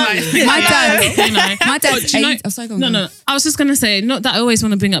 like, I know. My dad, You know. my dad's Do you know- 8. Oh, sorry, go on, No, go on. no. I was just gonna say, not that I always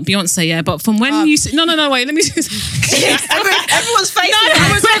want to bring up Beyonce, yeah, but from when you no, wait, let me just. Everyone's face.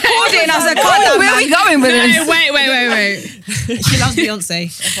 I was recording. I was like, God, where are we going with this? No, wait. She loves Beyonce.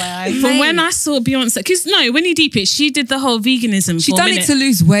 FYI. From when I saw Beyonce, because when you deep it, she did the whole veganism. She for a done it minute. to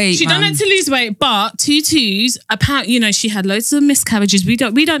lose weight. She done man. it to lose weight, but tutus, apparently, she had loads of miscarriages. We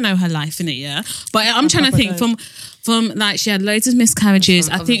don't know her life in it, yeah. But I'm trying to think from like she had loads of miscarriages.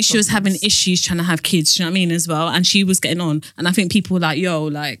 I think she was having issues trying to have kids. Do you know what I mean as well? And she was getting on, and I think people were like, "Yo,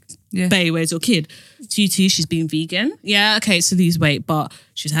 like, bae, where's your kid?" Tutu, she's been vegan. Yeah, okay, so lose weight, but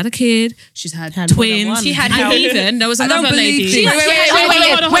she's had a kid. She's had twins. She had and help. even there was I don't another believe lady. this. Wait,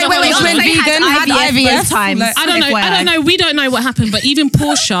 she went vegan, had IVF times. I don't know. We don't know what happened, but even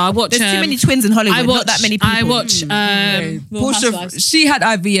Portia, I watch. There's too many twins in Hollywood. I watch. Not that many people. I watch. Real Portia, Housewives. she had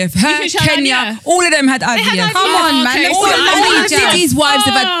IVF. Her, think she had Kenya, IVF? all of them had IVF. Come on, man. Okay, Let's All so do of money, all of Jack. these wives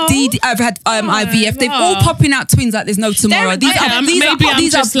have had IVF. They've all popping out twins like there's no tomorrow. These are I don't even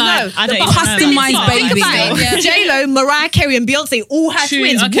know. customized Think babies. about it. J-Lo, Mariah Carey and Beyonce all had True,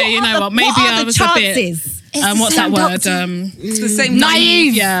 twins. okay, you know what? Maybe What I are the was a bit- chances? what's that word? It's the same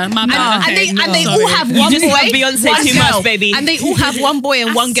Naive. Yeah, my bad. And Okay, they sorry. all have one just boy, love Beyonce one too girl. much, baby. And they all have one boy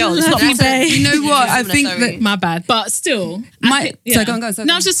and one girl. It's not You know what? I think that My bad, but still, So go on.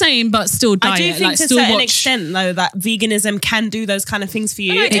 No, I was just saying, but still diet. I do think like, to a still certain watch. extent though that veganism can do those kind of things for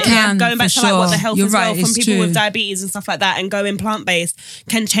you. It can, Going back for to like what the sure. health You're as well right, from it's people true. with diabetes and stuff like that, and going plant based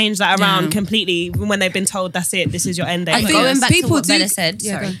can change that around Yeah. completely even when they've been told that's it, this is your end I date. think Going back to people what do- Bella said,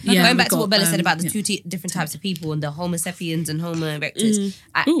 Yeah, sorry. go on. Yeah, Going back we've to what got, Bella said about the yeah. two different types of people and the Homo sapiens and Homo erectus.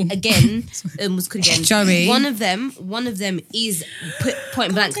 Ooh. Again, was again. Joey. One of them is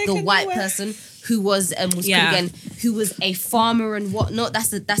point blank the white person who was again, who was a farmer and whatnot. That's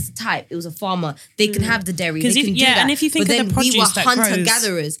the type. It was a farmer. They can have the dairy. They 'Cause if- can do yeah, that. and if you think but of then the we were produce that grows- hunter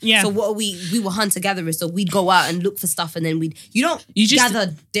gatherers. Yeah. So what are we? We were hunter gatherers. So we'd go out and look for stuff, and then you don't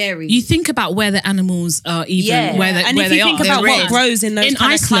gather dairy. You think about where the animals are, even Yeah. where they And where if you they think are. about They're what raised. grows in those in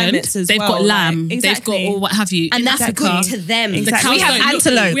kind of Iceland, climates as they've well, got lamb, like, they've got exactly. all what have you, and that's Exactly. good to them. The Exactly. cows We have don't look-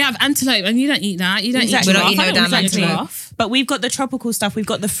 antelope. We have antelope, and you don't eat that. You don't Exactly. eat We don't giraffe. eat no I don't damn like antelope. giraffe. But we've got the tropical stuff, we've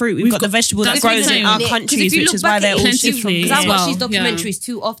got the fruit, we've got the vegetable that that's what I'm grows in saying. our Because if countries, you which look is why back they're at all plentifully different. because I as watch well, these yeah. documentaries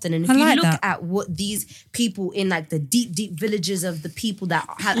too often, and if I you like look that. at what these people in like the deep villages of the people that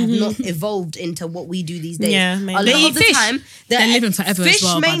have not evolved into what we do these days, Yeah, a maybe. lot They of eat the fish. time They're living forever as fish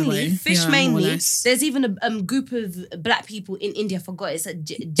well, by the mainly, way. fish Yeah, more or mainly. less. There's even a group of black people in India. I forgot it's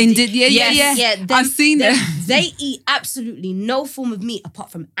Yeah. I've seen them. it. They eat absolutely no form of meat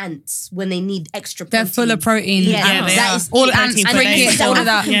apart from ants when they need extra protein. They're full of protein. Yeah, they that are. is All it. ants, protein And for then days. it's all of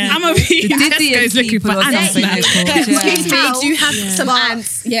that. Yeah. I'm a be The Tesco's dizziest looking people for or ants something now. they're called. Yeah. Excuse me, do you have some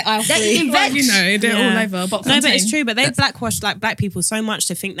ants? Yeah, I They invent. You know, they're Yeah. all over. But No, but contain. it's true. But they blackwash like black people so much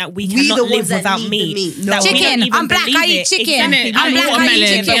to think that we We cannot the live ones that without need the meat. meat. That No. we don't Chicken. even I'm black, I believe eat it. chicken. Exactly. I'm But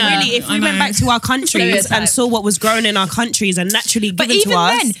watermelon, but yeah. really, if I we went know. back to our countries and saw what was grown in our countries and naturally But given even to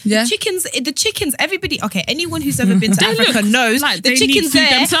us, then, Yeah. the chickens, everybody, okay, anyone who's ever been to Africa knows like the they need chickens food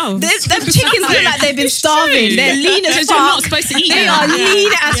there, themselves. them chickens look like they've been starving. They're lean as Because you're not fuck. supposed to eat They them. are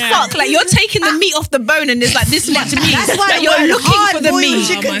lean as Yeah. fuck. Like you're taking the meat off the bone and there's like this much meat. That's why Like, you're looking for the hard-boiled meat.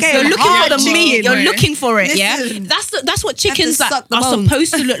 chicken Oh, You're my looking God. for the meat. You're Right. looking for it. Yeah, Listen. that's what chickens to that suck the are bone.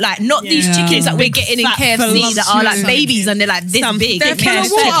 supposed to look like. Not these Yeah. chickens that we're getting in fat KFC that are like voluptuous babies and they're like this Some big. They're thick full ass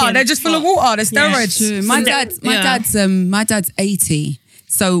of water. chicken. They're just full of water. They're steroids. True. My dad's 80.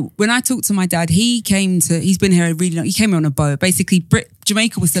 So when I talked to my dad, he's been here a really long, he came here on a boat. Basically,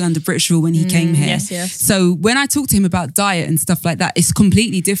 Jamaica was still under British rule when he came here. yes. So when I talked to him about diet and stuff like that, it's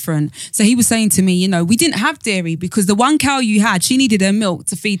completely different. So he was saying to me, we didn't have dairy because the one cow you had, she needed her milk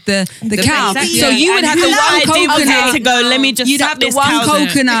to feed the cow. Exactly. So you would And have the who one I do coconut. to go, let me just You'd suck have the this one cow's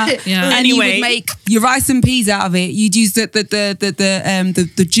coconut, Yeah. and you Anyway. would make your rice and peas out of it. You'd use the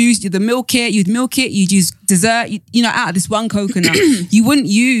juice, the milk it. You'd milk it. You'd use dessert. Out of this one coconut, you wouldn't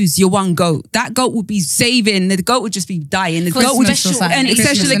use your one goat. That goat would be saving. The goat would just be dying. The goat would Christmas or something. and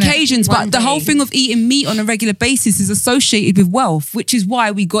Christmas, special innit? occasions. One But the whole day. thing of eating meat on a regular basis is associated with wealth, which is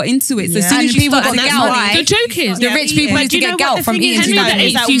why we got into it. So as soon And as you people start got to get gout. money, The joke is, The rich people But need to you know get what gout the from thing eating is, too Henry much the meat.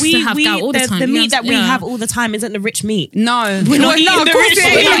 Eighth that used to have gout all the time. The He meat has- that we yeah. have all the time isn't the rich meat. no, We're not eating the rich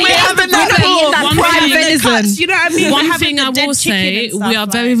meat. not. We're having We're not eating that One prime thing- venison. You know what I mean? We're One having thing the I dead will chicken say, and stuff, we are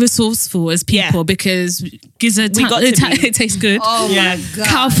very like- resourceful as people Yeah. because gizzard, We got to be. it tastes good. Oh Yeah. my god.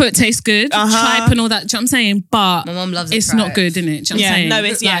 Cow foot tastes good. Tripe and all that. Do you know what I'm saying? But My mum loves a it's not tripe. good, innit? Do you know what I'm Yeah, sayed? no,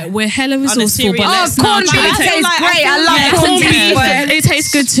 it's- yeah. Like, we're hella a resourceful, but serious- let's Oh, not corned try beef to I feel tastes like- great. I love Yeah, corned corned beef. beef. It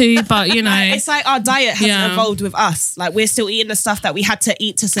tastes good too, but It's like our diet hasn't Yeah. evolved with us. Like we're still eating the stuff that we had to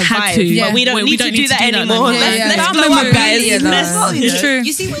eat to survive. to, yeah. But we don't We need don't to need do to that do that anymore. no more. Let's Yeah, let's yeah. blow up, guys. Memorabilia, though. Let's- It's true.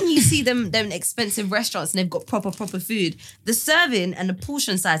 You see when you see them expensive restaurants and they've got proper food, the serving and the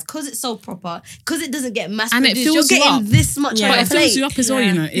portion size, because it's so proper, because it doesn't get mass And it produced, fills you're you getting up. this much Yeah. on but a it fills plate. you up as well,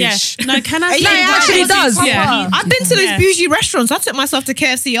 you know. Yeah. Ish. No, can I say? Yeah, it actually does. Yeah. I've been to those Yeah. bougie restaurants. I took myself to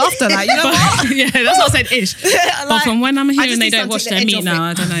KFC after that. You know what? yeah, that's what I said. Ish. But Like, from when I'm I hearing just they need don't wash something their to meat edge off now,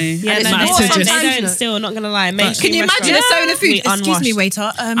 I don't know. Yeah, And no, it's they more don't. sometimes, They you know. don't. Still, not gonna lie. Can Mainstream you imagine restaurants, a soda food? we Excuse me, unwashed.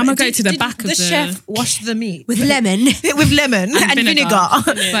 waiter. I'ma go to the back of the the- chef wash the meat With lemon. with lemon and vinegar.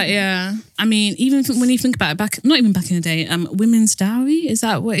 But yeah, I mean, even when you think about it, not even back in the day, women's dowry, is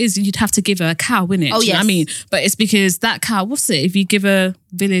that what it is? You'd have to give a cow, wouldn't it? Oh, Do you know what I yes. mean, but it's because that cow, what's it? If you give a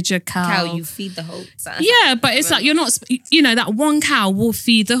village a Cow, you feed the whole. yeah, but it's like you're not, that one cow will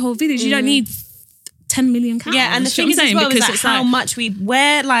feed the whole village. You don't need 10 million cows. Yeah, and the Do thing you know is what I'm as saying? well is Because like it's how much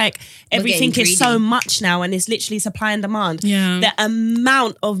where like everything getting is so greedy. much now, and it's literally supply and demand. Yeah. The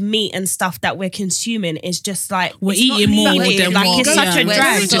amount of meat and stuff that we're consuming is just like We're it's not eating more needed. than like what- it's such a yeah.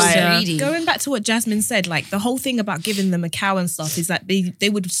 drag. We're so Like, greedy. Going back to what Jasmine said, like the whole thing about giving them a cow and stuff is that they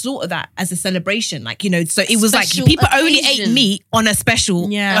would slaughter that as a celebration, like, you know. So it was Special like people only ate occasion. meat on a special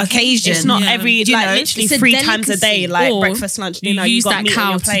occasion. It's not Yeah. every You like know? literally It's a 3 times a day, delicacy. like Or breakfast, lunch, you dinner. You use got that meat on cow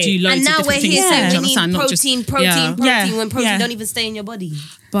your to plate. do loads And of now we're different here things. saying Do you we need understand? Not just- protein, yeah. when protein Yeah. don't even stay in your body.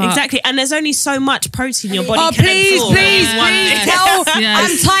 But- Exactly, and there's only so much protein your body Oh, can please, absorb. please, in one please day. tell. Yes.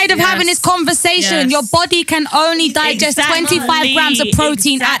 I'm tired of having this conversation. Yes. Your body can only digest Exactly. 25 grams of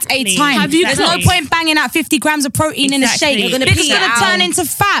protein at a Exactly. time. Have you There's got- no point banging out 50 grams of protein in a Exactly. shake. You're gonna It's pee just going it to turn out. into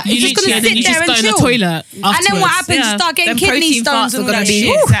fat. You It's just going literally- to sit you there just and go in chill. the toilet And then what afterwards. happens? You Yeah. start getting Them kidney protein stones farts and are all gonna that be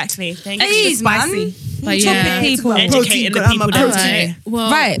shit. Exactly. Thank you. Please, man. But Stop yeah. it, people. Educating the people that Right.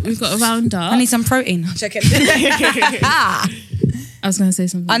 Well, Right. we've got a roundup. I need some protein. Check it. I was going to say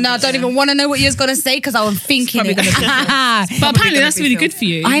something. I know. I don't even want to know what you're going to say because I was thinking it. But apparently that's really good for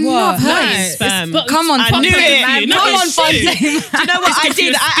you. I know. I've heard No, it. Sperm. But- Come on, I knew it. man. No, Come on, it's true. Fontaine. Do you know what I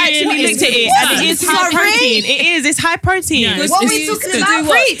did? I actually looked at it, and it is high protein. It is. It's high protein. Yeah, What are it's- we it's talking to about? do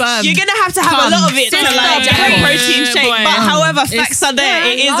what? You're gonna have to have a lot of it to Sister, like get a boy. protein shake. Boy. But however, facts are there.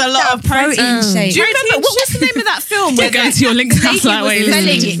 It is a lot of protein. shake. Do you remember what was the name of that film We're where going to your links house like where was you're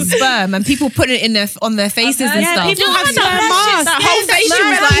selling listening. its sperm and people putting it in on their faces and Yeah, stuff? people have No, sperm that masks. That whole facial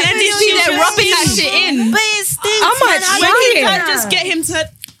mad. like, And it's see, they're just rubbing that skin. shit in. But it stinks. I might man. try You it. can't just get him to,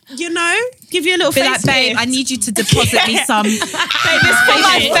 you know, give you a little Be face like, babe, I need you to deposit me some. Babe, this for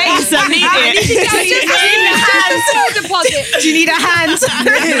my face. I need it. Do you need a hand?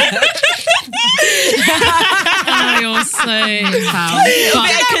 Oh, you're so foul. A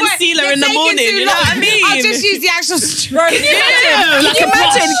bit of concealer in the morning. You know what I mean? I'll just use the actual stroke. Like a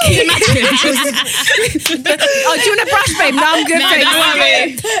imagine? Oh, do you want a brush, babe? No, I'm good, No, babe. don't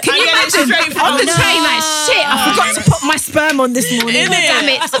worry. Can you imagine? On the train, like, shit, I forgot to put my sperm on this morning. Isn't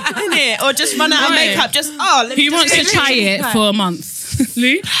it? Isn't it? Or just run out of Right. makeup. Just, let me Who just wants to get try ready. it for a month?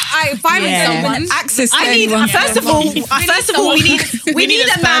 Lou? I find Yeah. someone access. I need, first of all, we need a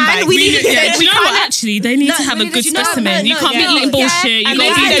sperm man. bank. We need Yeah, do you know what? Actually, they need to have a good specimen. You can't be eating bullshit. You And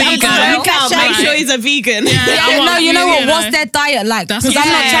got to maybe be the vegan. vegan. Make sure he's a vegan. No, you know what? What's their diet like? That's Because I'm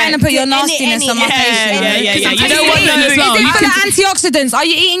not yeah. trying to put your nastiness on my Yeah, face. you know? yeah. You Because don't I'm want vegan as well. Is You it for can- the antioxidants? Are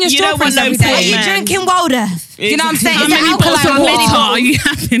you eating your You don't want strawberries no every pork, day? man. Drinking water. You know what I'm saying? How Is it many bottles of alkaline water water? are you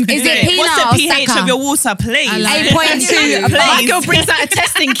having? Is it peanut What's the or pH saccha? of your water, please? I like 8.2. My girl brings out a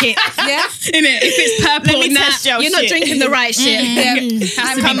testing kit. Yeah. In it, if it's purple, Let me nah, test your You're not shit. drinking the right shit.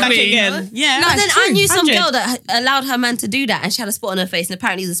 has to Come be back green. again. Yeah. But then I knew some 100. girl that allowed her man to do that, and she had a spot on her face, and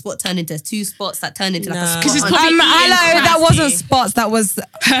apparently the spot turned into 2 spots that turned into like a spot. 'Cause it's on- probably Hello, that wasn't spots. That was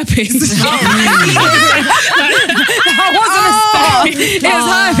herpes. that wasn't a spot. It was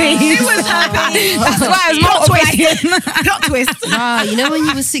herpes. It was herpes. That's why I was multiplying. Plot twist. Ah, you know when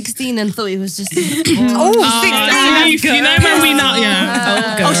you were 16 and thought it was just Oh, 16. You know when we not,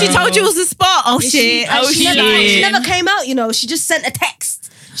 yeah. Oh, she told you it was a spot. Oh, shit. she never came out, you know. She just sent a text.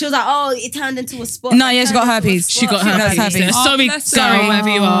 She was like, "Oh, it turned into a spot." No, yeah, she got herpes. She got That's herpes. herpes. Sorry, bless girl, her. wherever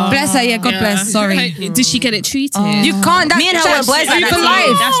you are. Bless her, yeah, God bless. Sorry. Hey, did she get it treated? You can't. That's, Me and her that's were boys like for that.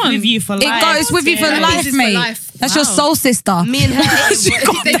 life. That's with you for life. It goes with you for Yeah. life, is for mate. life. That's your soul sister. Me and her.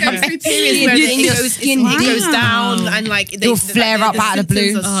 They go through periods where in your skin it goes deep. down and like It'll flare up out of the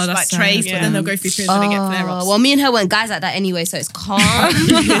blue. symptoms are, Oh, that's like sad. trace, Yeah. but then they'll go through periods where they get flare ups. Well, me and her weren't guys like that anyway, so it's calm.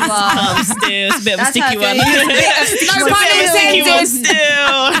 But Still, it's a bit of a that's sticky how one. it is. It's No a pun bit of a sticky one intended.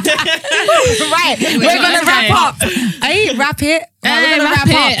 still. Right, we're gonna wrap up. Hey, wrap it. We're gonna wrap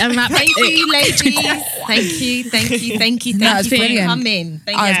up. and wrap Thank it. you, ladies. Thank you, thank you, thank you, No, thank it's you for brilliant. coming.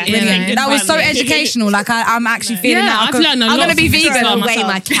 Thank Oh, you. it's brilliant. good That was so fun. educational. Like I'm actually feeling Yeah, that. I've learned a I'm lot gonna be from this vegan. as well. Away myself.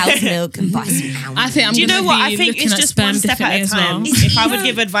 my cow's milk and buy some almonds. I think I'm Do you know gonna what? be I think looking it's at just sperm one step at differently a as well. time. If I would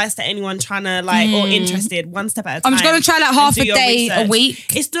give advice to anyone trying to like or interested, one step at a time. I'm just gonna try like and half do a your day a research. week.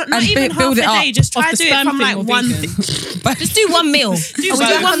 It's not and even build half it a up. day. Just try Off to the do it sperm from thing like or one. vegan? Just do one meal.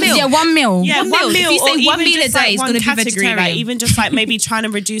 One meal. Yeah, one meal. Yeah, One one meal. If meal. you say or one even meal a just, day, like, it's one gonna be category, like vegetarian. even just like maybe trying to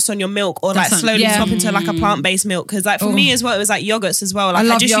reduce on your milk or like That's slowly yeah. swap into like a plant-based milk. Because like for me as well, it was like yogurts as well. Like I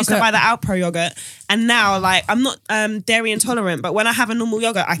love just used to yogurt. buy the Alpro yogurt, and now like I'm not dairy intolerant, but when I have a normal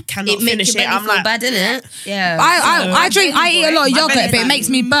yogurt, I cannot It makes finish your it. belly I'm feel like, bad, innit? Yeah. I eat a lot of My yogurt, belly's but it like- makes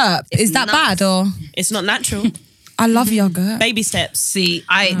me burp. Is that bad or? it's not natural. I love yogurt. Baby steps. See,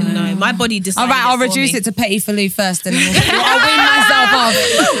 I know my body decided. All right, I'll it for reduce me. it to petit filou first, and then I'll wean myself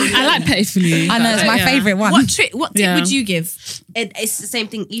off. I like petit filou. I know it's my favorite one. What tip Yeah. would you give? It's the same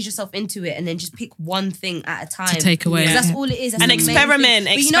thing. Ease yourself into it, and then just pick one thing at a time To take away. 'Cause that's all it is. That's And the main thing. experiment,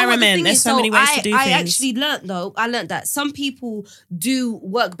 But you know what the experiment. thing There's is, so many ways to do I things. actually learned that some people do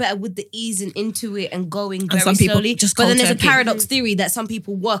work better with the easing into it and going very some people slowly. just but then cold there's turkey. a paradox theory that some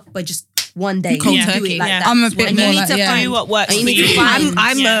people work by just one day. Cold You do turkey. it like Yeah. that. I'm a bit And you more need like, to yeah. find Do what works and you for need to you. find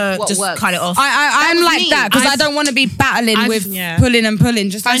I'm what just works. cut it off. I'm was like me. that because I don't want to be battling with pulling and pulling.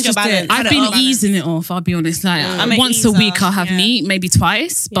 Just Find let's your just do it. balance. I've been easing it off, I'll be honest. Like I'm an once a easer, week I'll have yeah. meat, maybe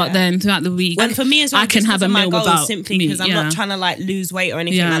twice. But Yeah. then throughout the week, And for me as well, I can just have a because of my meal goals, without simply meat, because I'm not trying to like lose weight or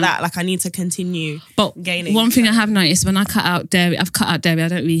anything Yeah. like that. Like I need to continue But gaining. one thing I have noticed when I cut out dairy, I've cut out dairy. I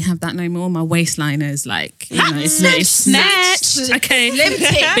don't really have that no more. My waistline is like, it's snatched. Okay,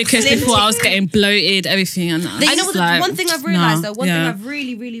 because before I was getting bloated, everything, and You know what? One thing I've realized though. One thing yeah. I've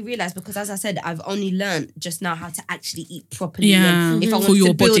really realized, because as I said, I've only learned just now how to actually eat properly. Yeah. And if I For wanted your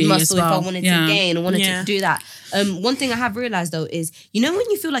to build body muscle, as if I well. wanted Yeah. to gain, or wanted Yeah. to do that. One thing I have realized though is, you know, when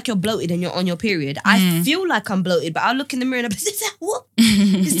you feel like you're bloated and you're on your period, I feel like I'm bloated, but I look in the mirror and I'm like, is that what?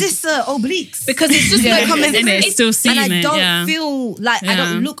 Is this obliques? because it's just like coming And it's still seeing and I it. don't Yeah. feel like I Yeah.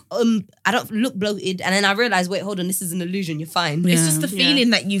 don't look bloated, and then I realize, wait, hold on, this is an illusion. You're fine. Yeah. It's just the feeling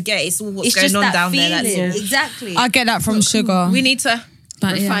that you get. It's all what's It's going just on that down feeling. there. That's all. Exactly. I get that from sugar. We need to.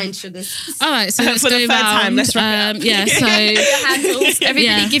 But yeah. Refined sugars. All right, so let's For go the third round. time, let's wrap it up. Yeah, so Handles. Everybody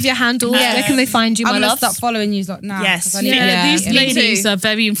Yeah. give your handles. Where can they find you, I'm my gonna love? stop following you like now. Yes. 'cause I need- these Me ladies too. are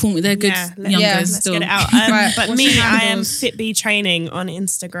very informative. They're good youngers let's still. get it out. Right, But what's me, your I am handles? FitBee Training on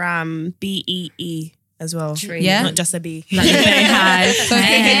Instagram, BEE as well. Yeah. Not just a B. Like, very high. So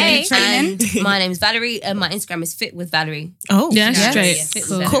Hey. training. And my name is Valerie, and my Instagram is Fit with Valerie. Oh, Yeah, Yeah. straight. Yeah, fit with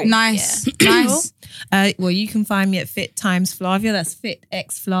Cool. Valerie. Cool. Nice. Nice. Well, you can find me at Fit Times Flavia. That's Fit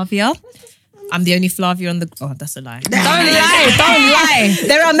X Flavia. I'm the only Flavia on the. Oh, that's a lie. Don't lie. Don't lie.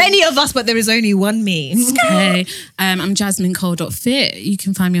 There are many of us, but there is only one me. Hey, I'm JasmineCole.fit. You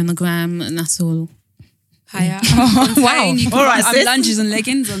can find me on the gram, and that's all. Hiya. Wow. All right, I'm sis. lunges and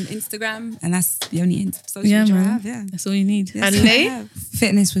leggings on Instagram, and that's the only social Yeah, media I man. have. Yeah. That's all you need. And Lou?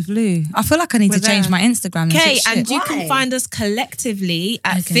 Fitness with Lou. I feel like I need to change my Instagram. Okay, Shit. and you can Why? find us collectively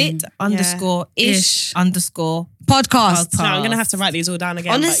at Okay. fit_ish_. podcast. No, I'm gonna have to write these all down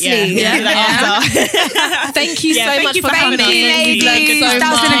again. Honestly, but yeah. yeah. Like after. Thank you so thank much you for for having having us. me. You've learned so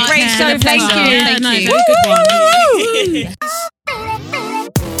That's been a much. great show. Thank you. Yeah, no, Thank you. very good one.